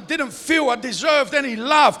 Someone that didn't feel I deserved any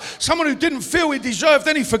love, someone who didn't feel he deserved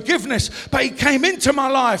any forgiveness, but he came into my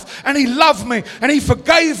life and he loved me and he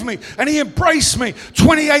forgave me and he embraced me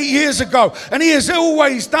 28 years ago, and he has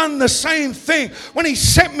always done the same thing. When he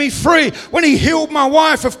set me free, when he healed my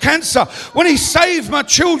wife of cancer, when he saved my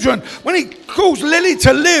children, when he caused Lily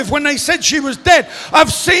to live when they said she was dead.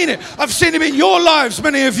 I've seen it. I've seen him in your lives,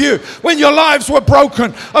 many of you, when your lives were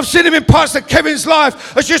broken. I've seen him in Pastor Kevin's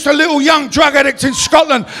life as just a little young drug addict in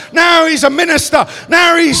Scotland. Now he's a minister.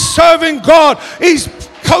 Now he's serving God. He's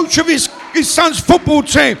coach of his son's football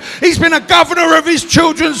team. He's been a governor of his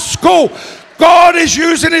children's school. God is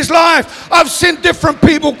using his life. I've seen different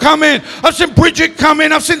people come in. I've seen Bridget come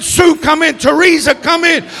in. I've seen Sue come in. Teresa come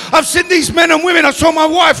in. I've seen these men and women. I saw my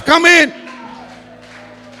wife come in.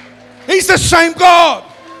 He's the same God.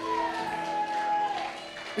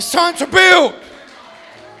 It's time to build.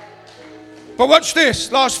 But watch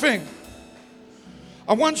this, last thing.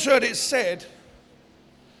 I once heard it said,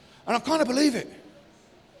 and I kind of believe it,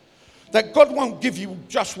 that God won't give you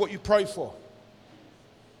just what you pray for.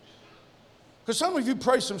 Because some of you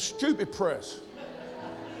pray some stupid prayers.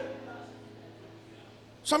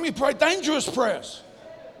 Some of you pray dangerous prayers.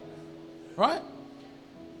 Right?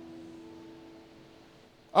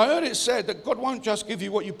 I heard it said that God won't just give you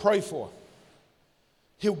what you pray for.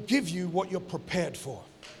 He'll give you what you're prepared for.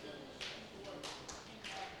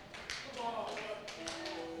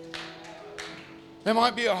 There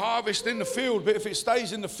might be a harvest in the field, but if it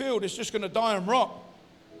stays in the field, it's just going to die and rot.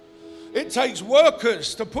 It takes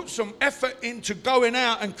workers to put some effort into going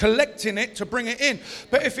out and collecting it to bring it in.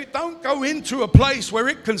 But if it don't go into a place where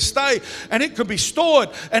it can stay and it can be stored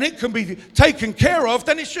and it can be taken care of,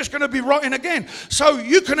 then it's just going to be rotting again. So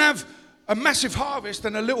you can have a massive harvest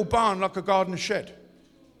and a little barn like a garden shed.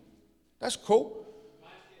 That's cool.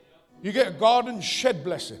 You get a garden shed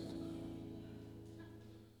blessing.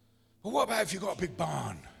 But what about if you've got a big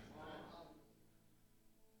barn?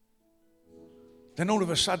 Then all of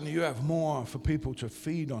a sudden you have more for people to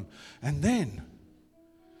feed on. And then,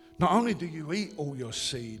 not only do you eat all your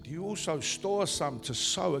seed, you also store some to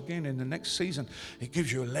sow again in the next season. It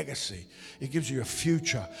gives you a legacy. It gives you a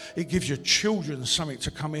future. It gives your children something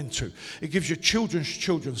to come into. It gives your children's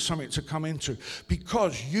children something to come into.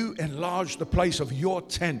 Because you enlarge the place of your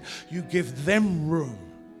tent, you give them room.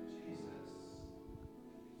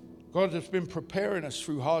 God has been preparing us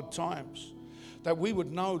through hard times, that we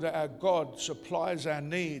would know that our God supplies our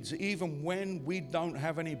needs even when we don't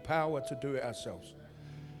have any power to do it ourselves.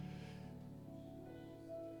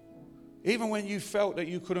 Even when you felt that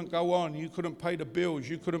you couldn't go on, you couldn't pay the bills,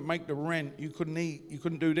 you couldn't make the rent, you couldn't eat, you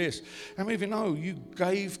couldn't do this. How many of you know you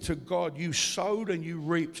gave to God, you sowed and you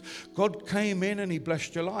reaped. God came in and he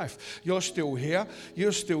blessed your life. You're still here,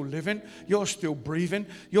 you're still living, you're still breathing,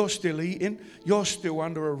 you're still eating, you're still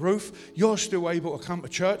under a roof, you're still able to come to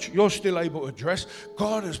church, you're still able to dress.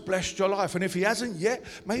 God has blessed your life. And if he hasn't yet,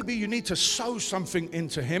 maybe you need to sow something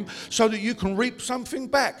into him so that you can reap something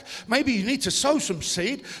back. Maybe you need to sow some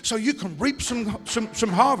seed so you can reap some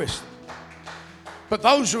harvest. But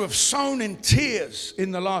those who have sown in tears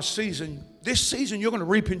in the last season, this season you're going to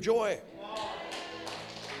reap in joy.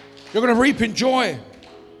 You're going to reap in joy.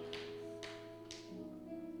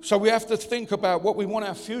 So we have to think about what we want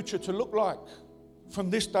our future to look like from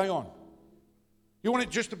this day on. You want it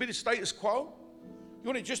just to be the status quo? You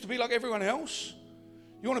want it just to be like everyone else?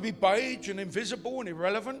 You want to be beige and invisible and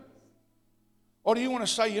irrelevant? Or do you want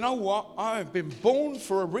to say, you know what, I have been born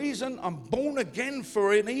for a reason, I'm born again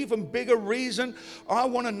for an even bigger reason. I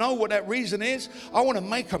want to know what that reason is. I want to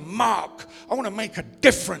make a mark. I want to make a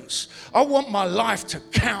difference. I want my life to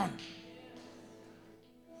count.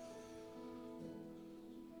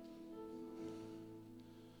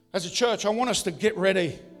 As a church, I want us to get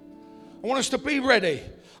ready. I want us to be ready.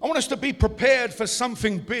 I want us to be prepared for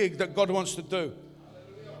something big that God wants to do.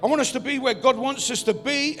 I want us to be where God wants us to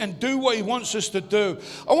be and do what he wants us to do.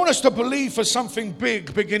 I want us to believe for something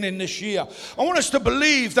big beginning this year. I want us to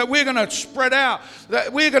believe that we're going to spread out,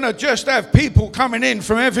 that we're going to just have people coming in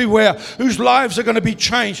from everywhere whose lives are going to be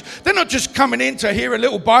changed. They're not just coming in to hear a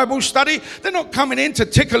little Bible study. They're not coming in to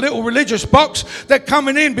tick a little religious box. They're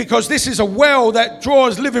coming in because this is a well that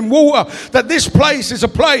draws living water, that this place is a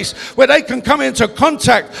place where they can come into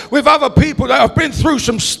contact with other people that have been through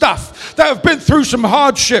some stuff, that have been through some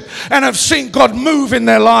hardship, and have seen God move in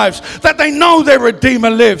their lives, that they know their Redeemer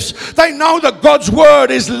lives. They know that God's word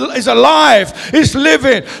is alive, is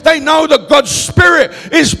living. They know that God's Spirit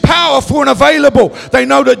is powerful and available. They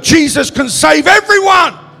know that Jesus can save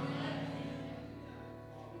everyone.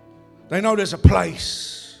 They know there's a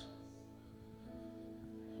place.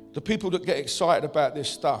 The people that get excited about this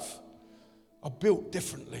stuff are built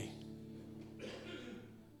differently.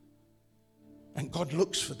 And God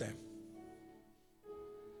looks for them.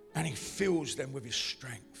 And he fills them with his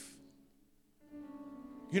strength.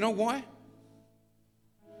 You know why?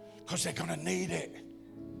 Because they're going to need it.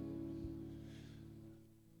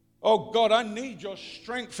 Oh God, I need your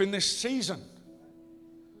strength in this season.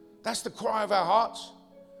 That's the cry of our hearts.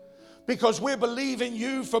 Because we're believing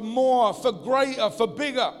you for more, for greater, for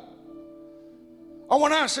bigger. I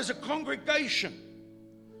want us as a congregation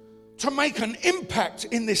to make an impact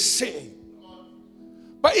in this city.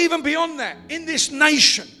 But even beyond that, in this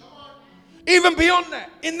nation. Even beyond that,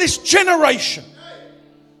 in this generation.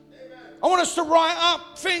 I want us to write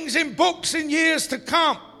up things in books in years to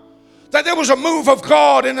come. That there was a move of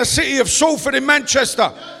God in the city of Salford in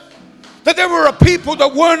Manchester. That there were a people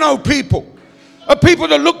that were no people. A people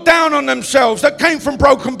that looked down on themselves, that came from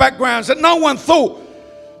broken backgrounds, that no one thought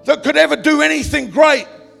that could ever do anything great.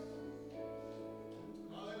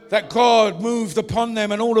 That God moved upon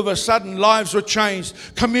them and all of a sudden lives were changed.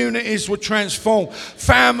 Communities were transformed.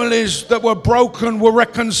 Families that were broken were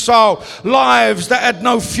reconciled. Lives that had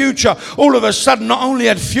no future all of a sudden not only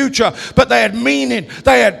had future, but they had meaning.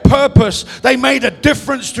 They had purpose. They made a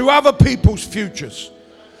difference to other people's futures.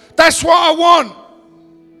 That's what I want.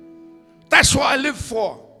 That's what I live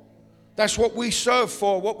for. That's what we serve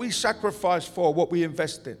for, what we sacrifice for, what we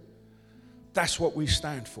invest in. That's what we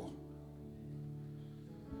stand for.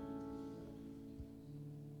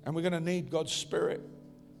 And we're going to need God's Spirit.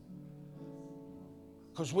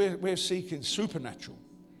 Because we're seeking supernatural.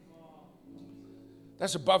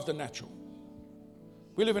 That's above the natural.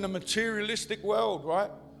 We live in a materialistic world,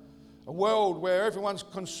 right? A world where everyone's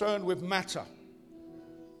concerned with matter.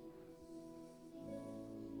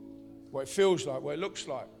 What it feels like, what it looks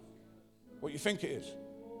like, what you think it is.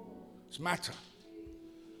 It's matter.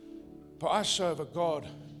 But I serve a God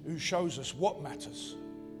who shows us what matters.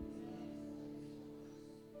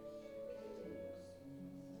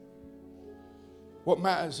 What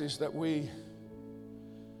matters is that we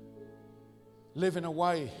live in a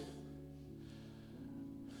way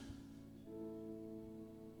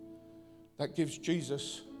that gives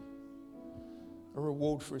Jesus a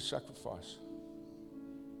reward for his sacrifice.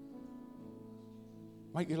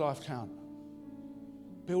 Make your life count.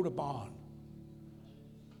 Build a barn.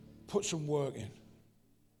 Put some work in.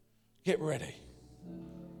 Get ready.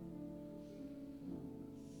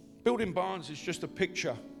 Building barns is just a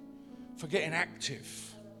picture for getting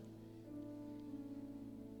active.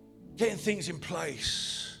 Getting things in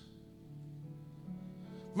place.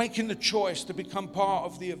 Making the choice to become part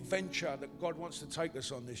of the adventure that God wants to take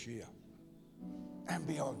us on this year and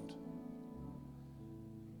beyond.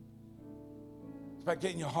 It's about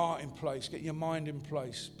getting your heart in place, getting your mind in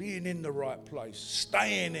place, being in the right place,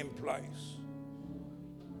 staying in place,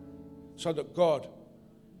 so that God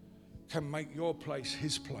can make your place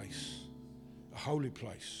his place, a holy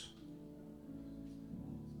place.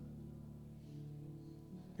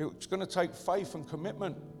 It's going to take faith and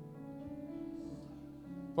commitment.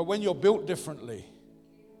 But when you're built differently,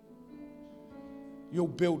 you'll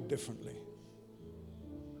build differently.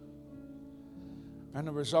 And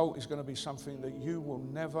the result is going to be something that you will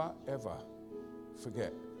never, ever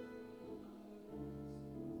forget.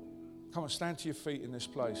 Come on, stand to your feet in this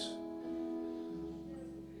place.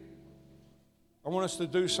 I want us to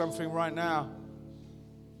do something right now.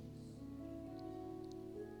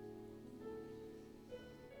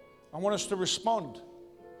 I want us to respond.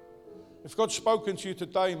 If God's spoken to you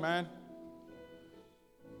today, man,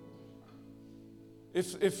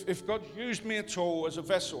 if God used me at all as a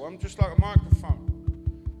vessel, I'm just like a microphone.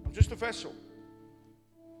 I'm just a vessel.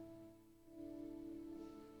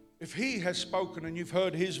 If he has spoken and you've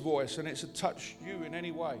heard his voice and it's touched you in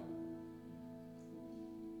any way,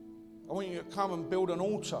 I want you to come and build an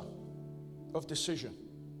altar of decision.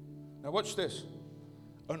 Now watch this.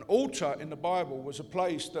 An altar in the Bible was a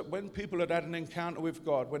place that when people had had an encounter with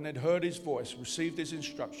God, when they'd heard his voice, received his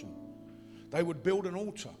instruction, they would build an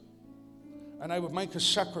altar and they would make a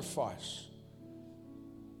sacrifice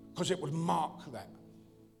because it would mark that.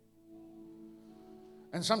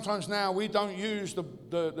 And sometimes now we don't use the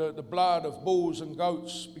blood of bulls and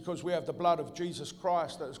goats because we have the blood of Jesus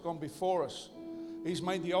Christ that has gone before us. He's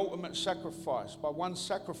made the ultimate sacrifice. By one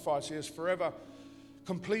sacrifice, he has forever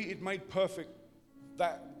completed, made perfect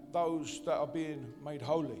those that are being made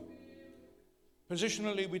holy.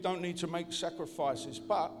 Positionally, we don't need to make sacrifices,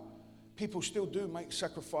 but people still do make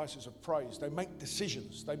sacrifices of praise. They make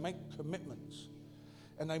decisions, they make commitments,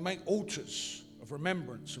 and they make altars of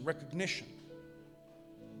remembrance and recognition.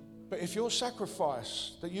 But if your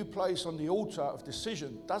sacrifice that you place on the altar of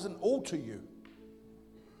decision doesn't alter you,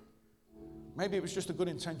 maybe it was just a good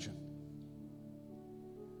intention.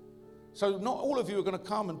 So not all of you are going to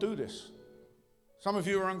come and do this. Some of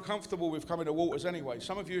you are uncomfortable with coming to Walters anyway.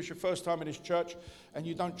 Some of you, it's your first time in this church and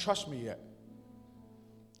you don't trust me yet.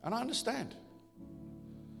 And I understand.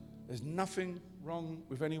 There's nothing wrong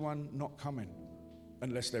with anyone not coming,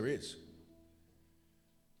 unless there is.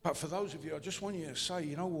 But for those of you, I just want you to say,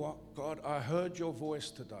 you know what, God, I heard your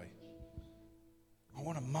voice today. I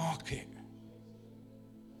want to mark it.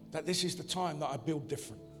 That this is the time that I build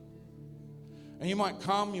different. And you might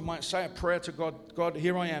come, you might say a prayer to God. God,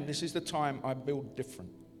 here I am. This is the time I build different.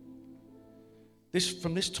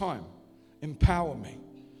 From this time, empower me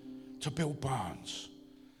to build barns,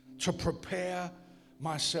 to prepare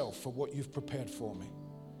myself for what you've prepared for me.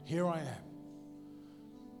 Here I am.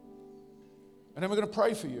 And then we're going to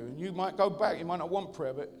pray for you. And you might go back. You might not want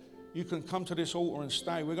prayer, but you can come to this altar and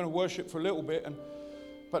stay. We're going to worship for a little bit.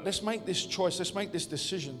 But let's make this choice. Let's make this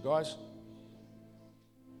decision, guys.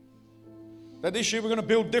 That this year we're going to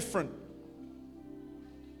build different.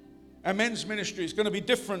 Our men's ministry is going to be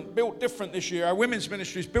different, built different this year. Our women's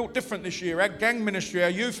ministry is built different this year. Our gang ministry, our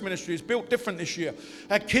youth ministry is built different this year.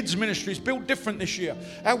 Our kids ministry is built different this year.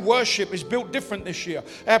 Our worship is built different this year.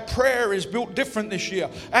 Our prayer is built different this year.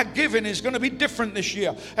 Our giving is going to be different this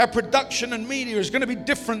year. Our production and media is going to be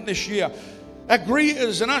different this year. Our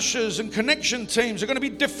greeters and ushers and connection teams are going to be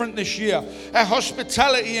different this year. Our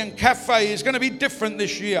hospitality and cafe is going to be different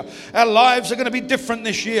this year. Our lives are going to be different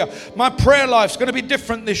this year. My prayer life is going to be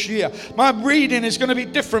different this year. My reading is going to be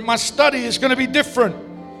different. My study is going to be different.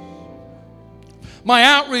 My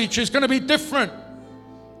outreach is going to be different.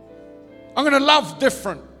 I'm going to love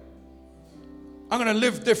different. I'm going to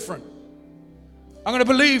live different. I'm going to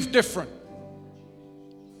believe different.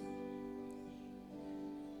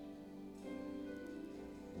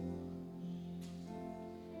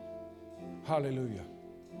 Hallelujah.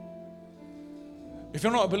 If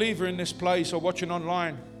you're not a believer in this place or watching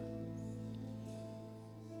online,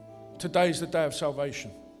 today's the day of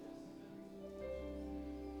salvation.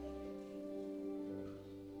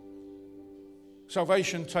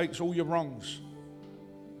 Salvation takes all your wrongs.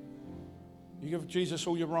 You give Jesus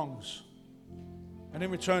all your wrongs. And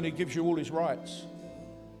in return, he gives you all his rights.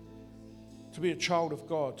 To be a child of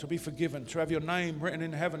God, to be forgiven, to have your name written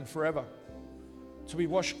in heaven forever. To be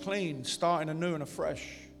washed clean, starting anew and afresh.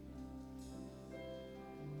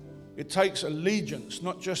 It takes allegiance,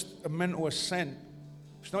 not just a mental assent.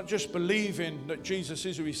 It's not just believing that Jesus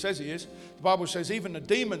is who he says he is. The Bible says even the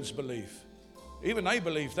demons believe. Even they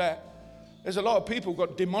believe that. There's a lot of people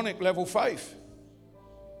got demonic level faith.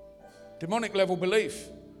 Demonic level belief.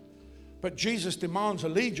 But Jesus demands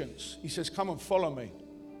allegiance. He says, come and follow me.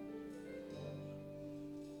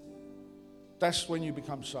 That's when you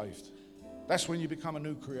become saved. That's when you become a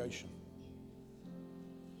new creation.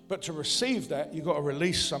 But to receive that, you've got to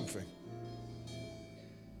release something.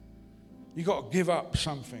 You've got to give up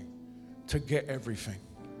something to get everything.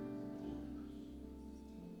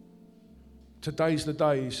 Today's the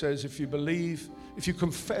day, he says, if you believe, if you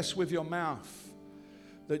confess with your mouth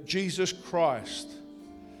that Jesus Christ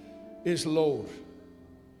is Lord,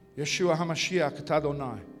 Yeshua HaMashiach et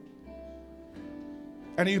Adonai,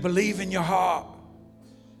 and you believe in your heart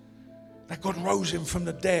that God rose him from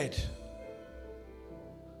the dead,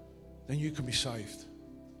 then you can be saved.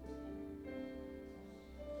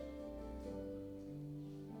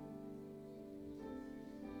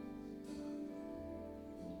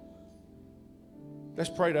 Let's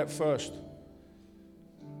pray that first.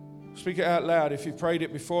 Speak it out loud. If you've prayed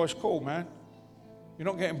it before, it's cool, man. You're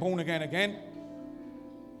not getting born again.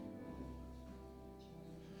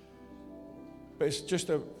 But it's just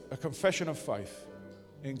a confession of faith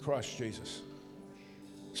in Christ Jesus.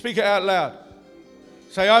 Speak it out loud.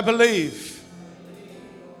 Say, I believe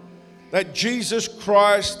that Jesus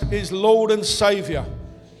Christ is Lord and Savior,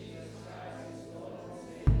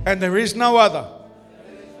 and there is no other.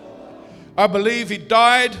 I believe he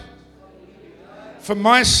died for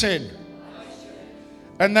my sin,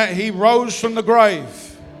 and that he rose from the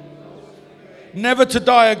grave, never to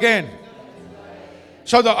die again,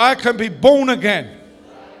 so that I can be born again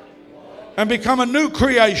and become a new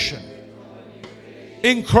creation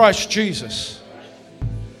in Christ Jesus.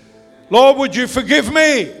 Lord, would you forgive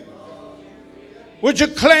me? Would you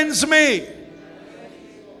cleanse me?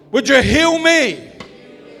 Would you heal me?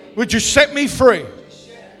 Would you set me free?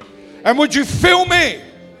 And would you fill me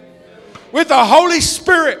with the Holy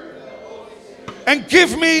Spirit and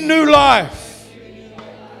give me new life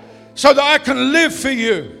so that I can live for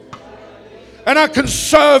you and I can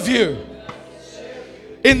serve you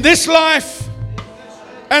in this life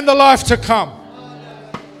and the life to come.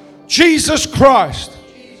 Jesus Christ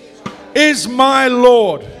is my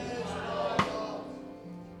Lord.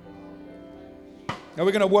 Now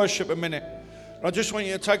we're going to worship a minute. I just want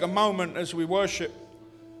you to take a moment as we worship,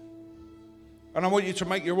 and I want you to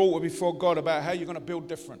make your altar before God about how you're going to build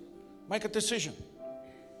different. Make a decision.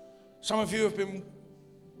 Some of you have been,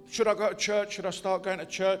 should I go to church? Should I start going to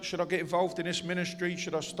church? Should I get involved in this ministry?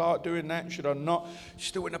 Should I start doing that? Should I not? You're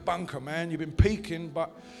still in the bunker, man. You've been peaking, but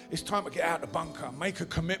it's time to get out of the bunker. Make a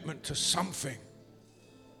commitment to something.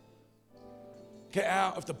 Get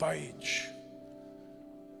out of the beige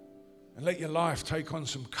and let your life take on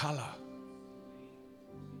some color.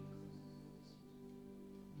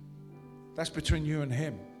 That's between you and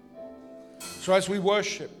him. So as we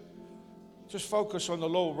worship, just focus on the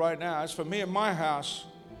Lord right now. As for me and my house,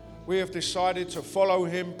 we have decided to follow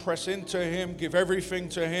him, press into him, give everything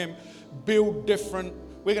to him, build different.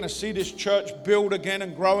 We're going to see this church build again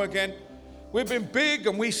and grow again. We've been big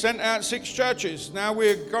and we sent out 6 churches. Now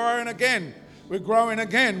we're growing again. We're growing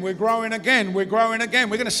again. We're growing again. We're growing again.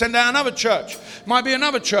 We're going to send out another church. Might be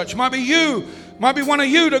another church. Might be you. Might be one of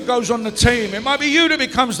you that goes on the team. It might be you that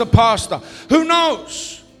becomes the pastor. Who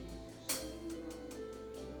knows?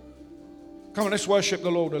 Come on, let's worship the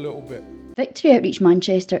Lord a little bit. Victory Outreach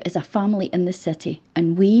Manchester is a family in the city,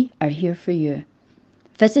 and we are here for you.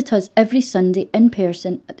 Visit us every Sunday in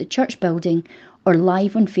person at the church building or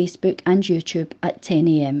live on Facebook and YouTube at 10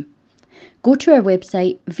 a.m. Go to our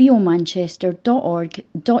website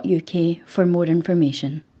vomanchester.org.uk for more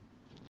information.